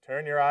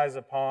 turn your eyes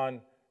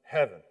upon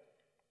heaven.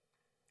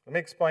 Let me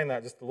explain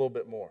that just a little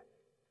bit more.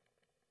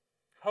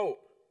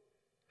 Hope.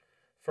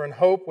 For in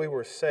hope we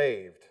were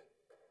saved.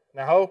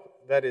 Now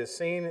hope that is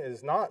seen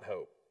is not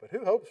hope, but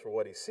who hopes for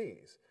what he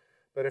sees?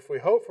 But if we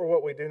hope for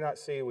what we do not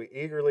see, we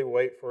eagerly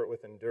wait for it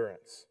with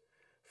endurance.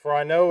 For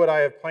I know what I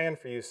have planned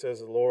for you, says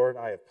the Lord.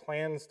 I have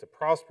plans to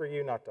prosper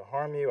you, not to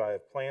harm you. I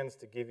have plans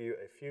to give you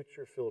a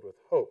future filled with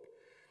hope.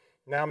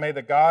 Now may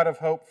the God of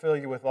hope fill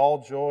you with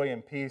all joy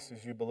and peace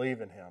as you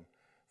believe in Him,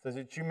 so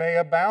that you may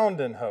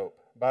abound in hope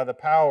by the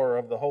power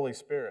of the Holy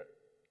Spirit.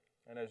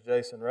 And as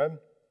Jason read,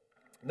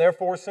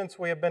 therefore, since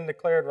we have been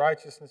declared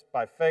righteousness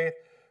by faith,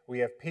 we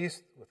have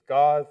peace with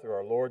God through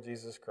our Lord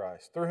Jesus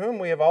Christ, through whom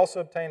we have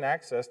also obtained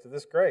access to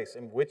this grace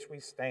in which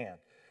we stand.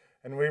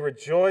 And we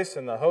rejoice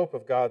in the hope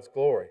of God's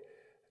glory.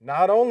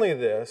 Not only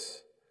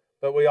this,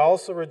 but we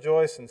also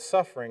rejoice in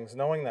sufferings,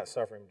 knowing that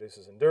suffering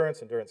produces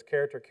endurance, endurance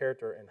character,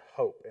 character and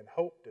hope. And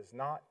hope does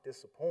not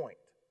disappoint.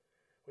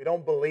 We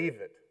don't believe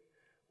it.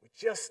 We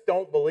just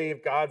don't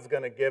believe God's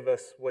going to give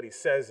us what He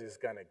says He's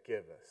going to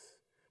give us.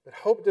 But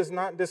hope does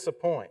not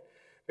disappoint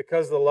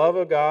because the love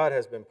of God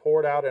has been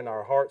poured out in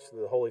our hearts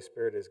through the Holy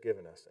Spirit has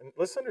given us. And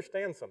let's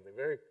understand something.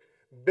 Very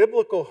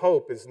biblical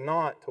hope is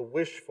not to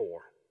wish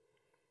for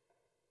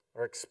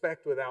or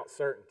expect without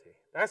certainty.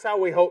 That's how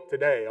we hope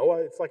today. Oh,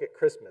 it's like at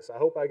Christmas. I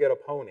hope I get a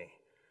pony.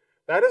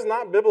 That is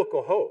not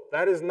biblical hope.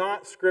 That is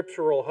not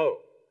scriptural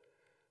hope.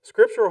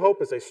 Scriptural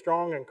hope is a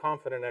strong and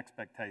confident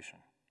expectation.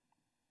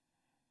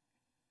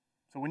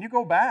 So when you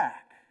go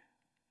back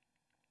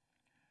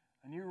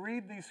and you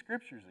read these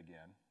scriptures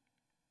again,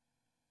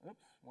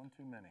 oops, one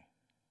too many.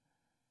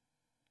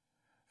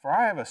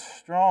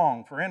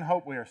 For in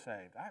hope we are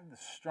saved. I have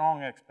this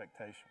strong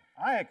expectation.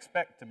 I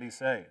expect to be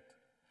saved.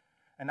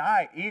 And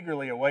I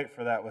eagerly await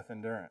for that with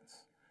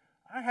endurance.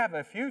 I have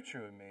a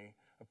future in me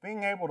of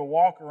being able to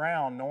walk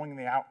around knowing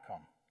the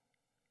outcome.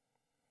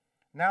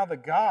 Now the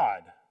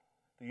God,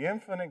 the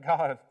infinite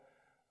God of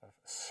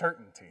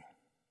certainty,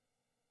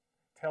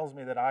 tells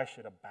me that I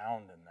should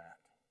abound in that.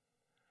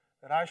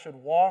 That I should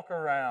walk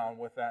around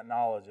with that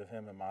knowledge of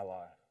Him in my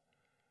life.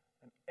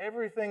 And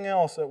everything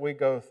else that we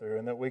go through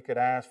and that we could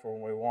ask for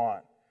when we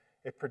want,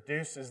 it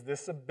produces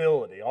this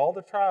ability, all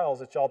the trials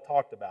that y'all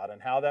talked about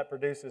and how that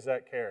produces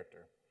that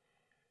character,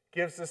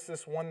 gives us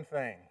this one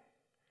thing,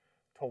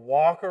 to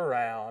walk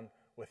around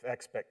with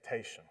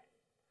expectation.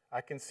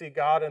 I can see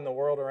God in the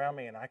world around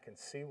me and I can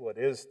see what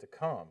is to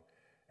come.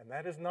 And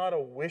that is not a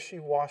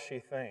wishy-washy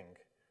thing.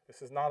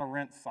 This is not a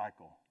rinse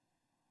cycle.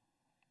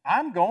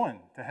 I'm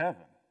going to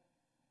heaven.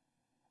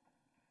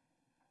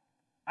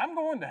 I'm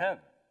going to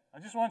heaven. I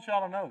just want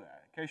y'all to know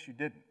that, in case you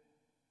didn't.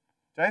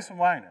 Jason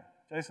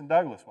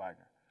Douglas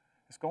Wagner,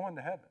 is going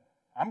to heaven.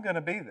 I'm going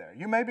to be there.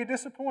 You may be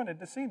disappointed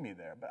to see me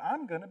there, but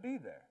I'm going to be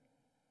there.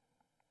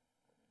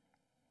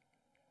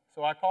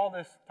 So I call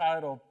this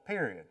title,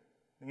 period,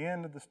 the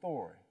end of the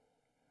story.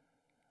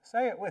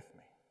 Say it with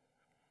me.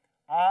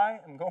 I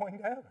am going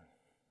to heaven.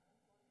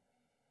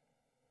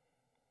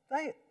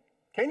 Say it.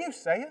 Can you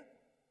say it?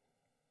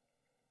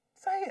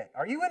 Say it.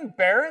 Are you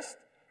embarrassed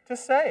to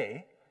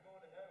say?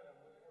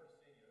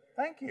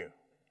 Thank you.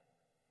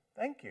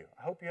 Thank you.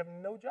 I hope you have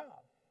no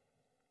job.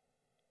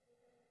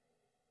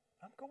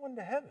 I'm going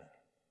to heaven.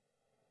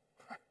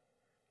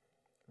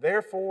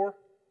 Therefore,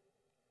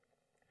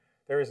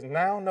 there is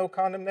now no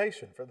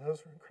condemnation for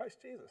those who are in Christ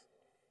Jesus.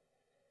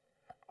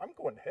 I'm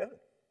going to heaven.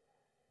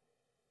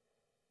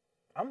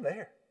 I'm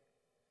there.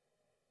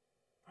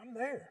 I'm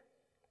there.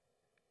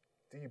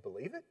 Do you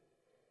believe it?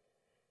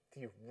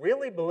 Do you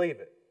really believe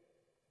it?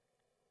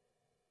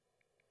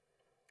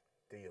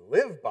 Do you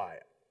live by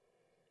it?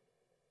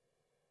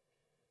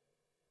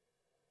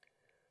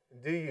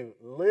 Do you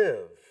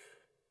live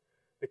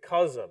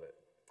because of it?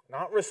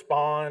 Not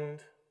respond,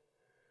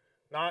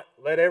 not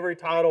let every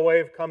tidal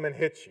wave come and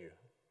hit you.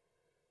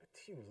 But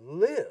do you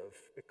live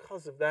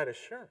because of that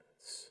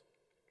assurance?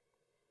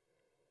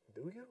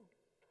 Do you?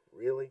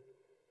 Really?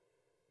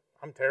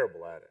 I'm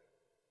terrible at it.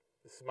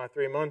 This is my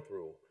 3-month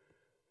rule.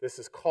 This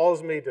has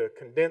caused me to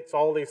condense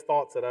all these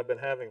thoughts that I've been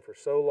having for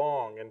so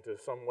long into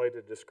some way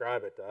to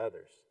describe it to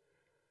others.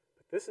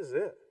 But this is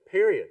it,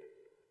 period.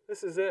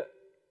 This is it,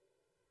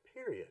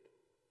 period.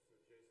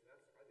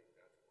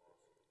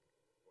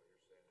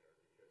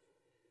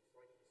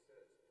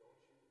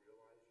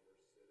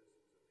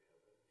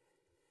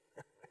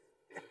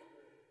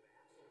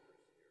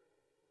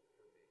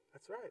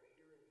 That's right.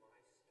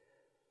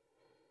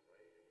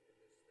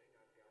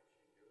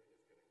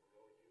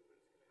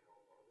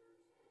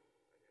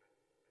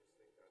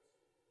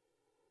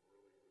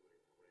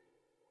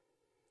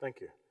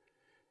 Thank you.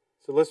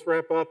 So let's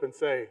wrap up and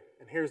say,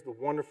 and here's the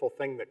wonderful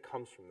thing that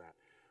comes from that.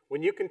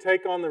 When you can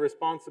take on the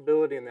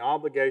responsibility and the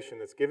obligation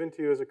that's given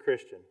to you as a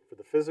Christian for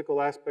the physical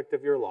aspect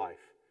of your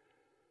life,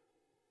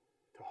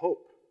 to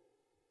hope,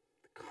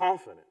 the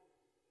confident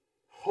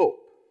hope,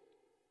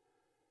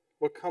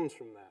 what comes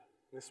from that?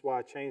 This is why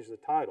I changed the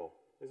title.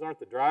 These aren't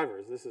the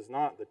drivers. This is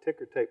not the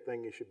ticker tape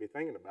thing you should be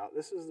thinking about.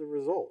 This is the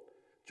result.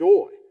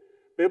 Joy.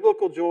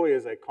 Biblical joy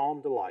is a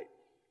calm delight.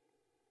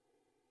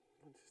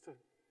 Just a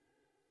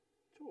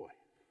joy.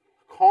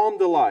 A calm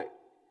delight.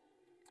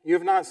 You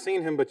have not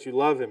seen him, but you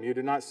love him. You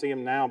do not see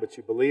him now, but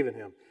you believe in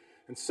him.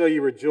 And so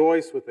you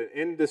rejoice with an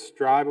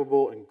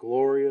indescribable and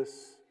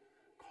glorious,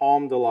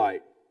 calm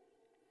delight.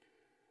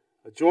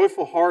 A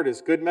joyful heart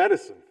is good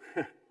medicine.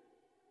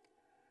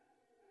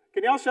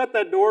 Can y'all shut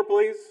that door,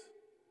 please?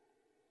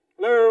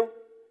 Hello?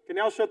 Can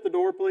y'all shut the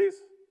door, please?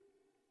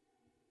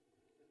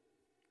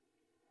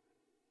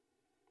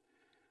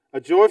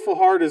 A joyful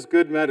heart is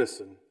good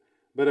medicine,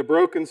 but a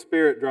broken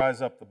spirit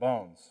dries up the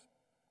bones.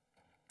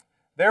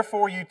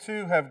 Therefore you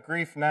too have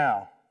grief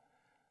now,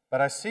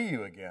 but I see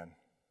you again,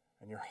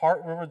 and your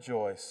heart will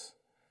rejoice,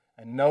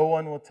 and no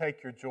one will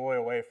take your joy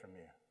away from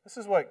you. This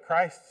is what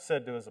Christ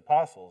said to his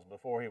apostles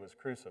before he was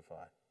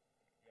crucified.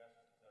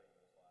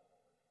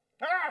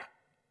 Ah!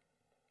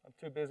 I'm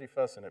too busy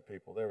fussing at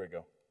people. There we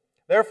go.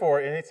 Therefore,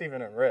 and it's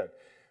even in red.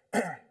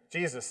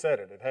 Jesus said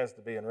it. It has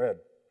to be in red.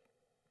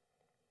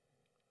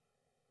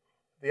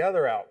 The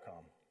other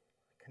outcome,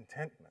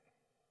 contentment.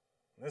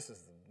 This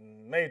is the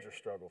major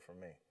struggle for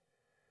me.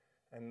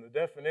 And the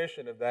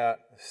definition of that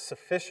is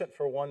sufficient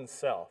for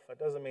oneself. That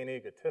doesn't mean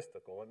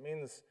egotistical. It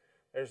means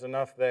there's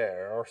enough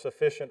there, or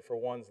sufficient for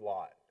one's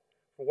lot.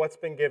 For what's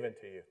been given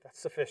to you, that's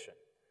sufficient.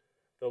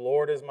 The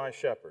Lord is my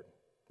shepherd.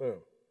 Boom.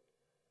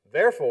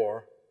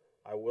 Therefore,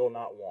 I will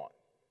not want.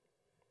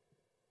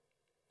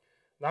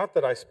 Not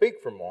that I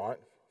speak from want,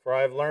 for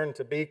I have learned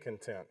to be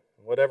content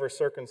in whatever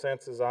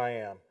circumstances I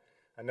am.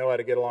 I know how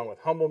to get along with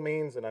humble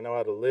means, and I know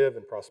how to live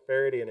in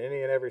prosperity in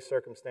any and every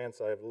circumstance.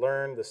 I have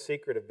learned the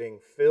secret of being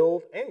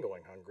filled and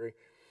going hungry,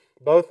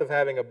 both of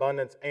having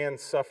abundance and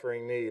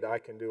suffering need. I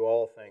can do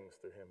all things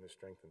through him who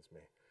strengthens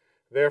me.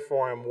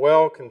 Therefore, I am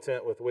well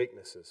content with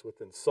weaknesses,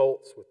 with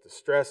insults, with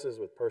distresses,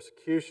 with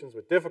persecutions,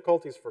 with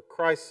difficulties for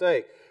Christ's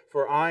sake.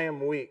 For I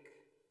am weak,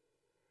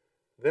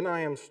 then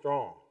I am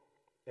strong.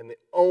 And the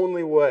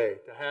only way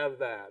to have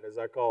that, as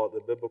I call it,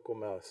 the biblical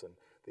medicine,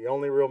 the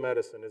only real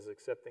medicine is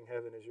accepting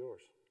heaven as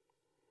yours.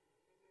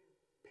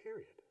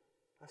 Period.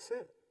 That's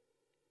it.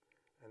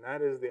 And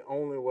that is the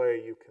only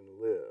way you can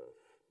live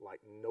like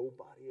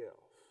nobody else.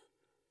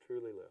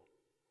 Truly live.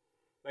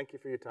 Thank you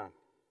for your time.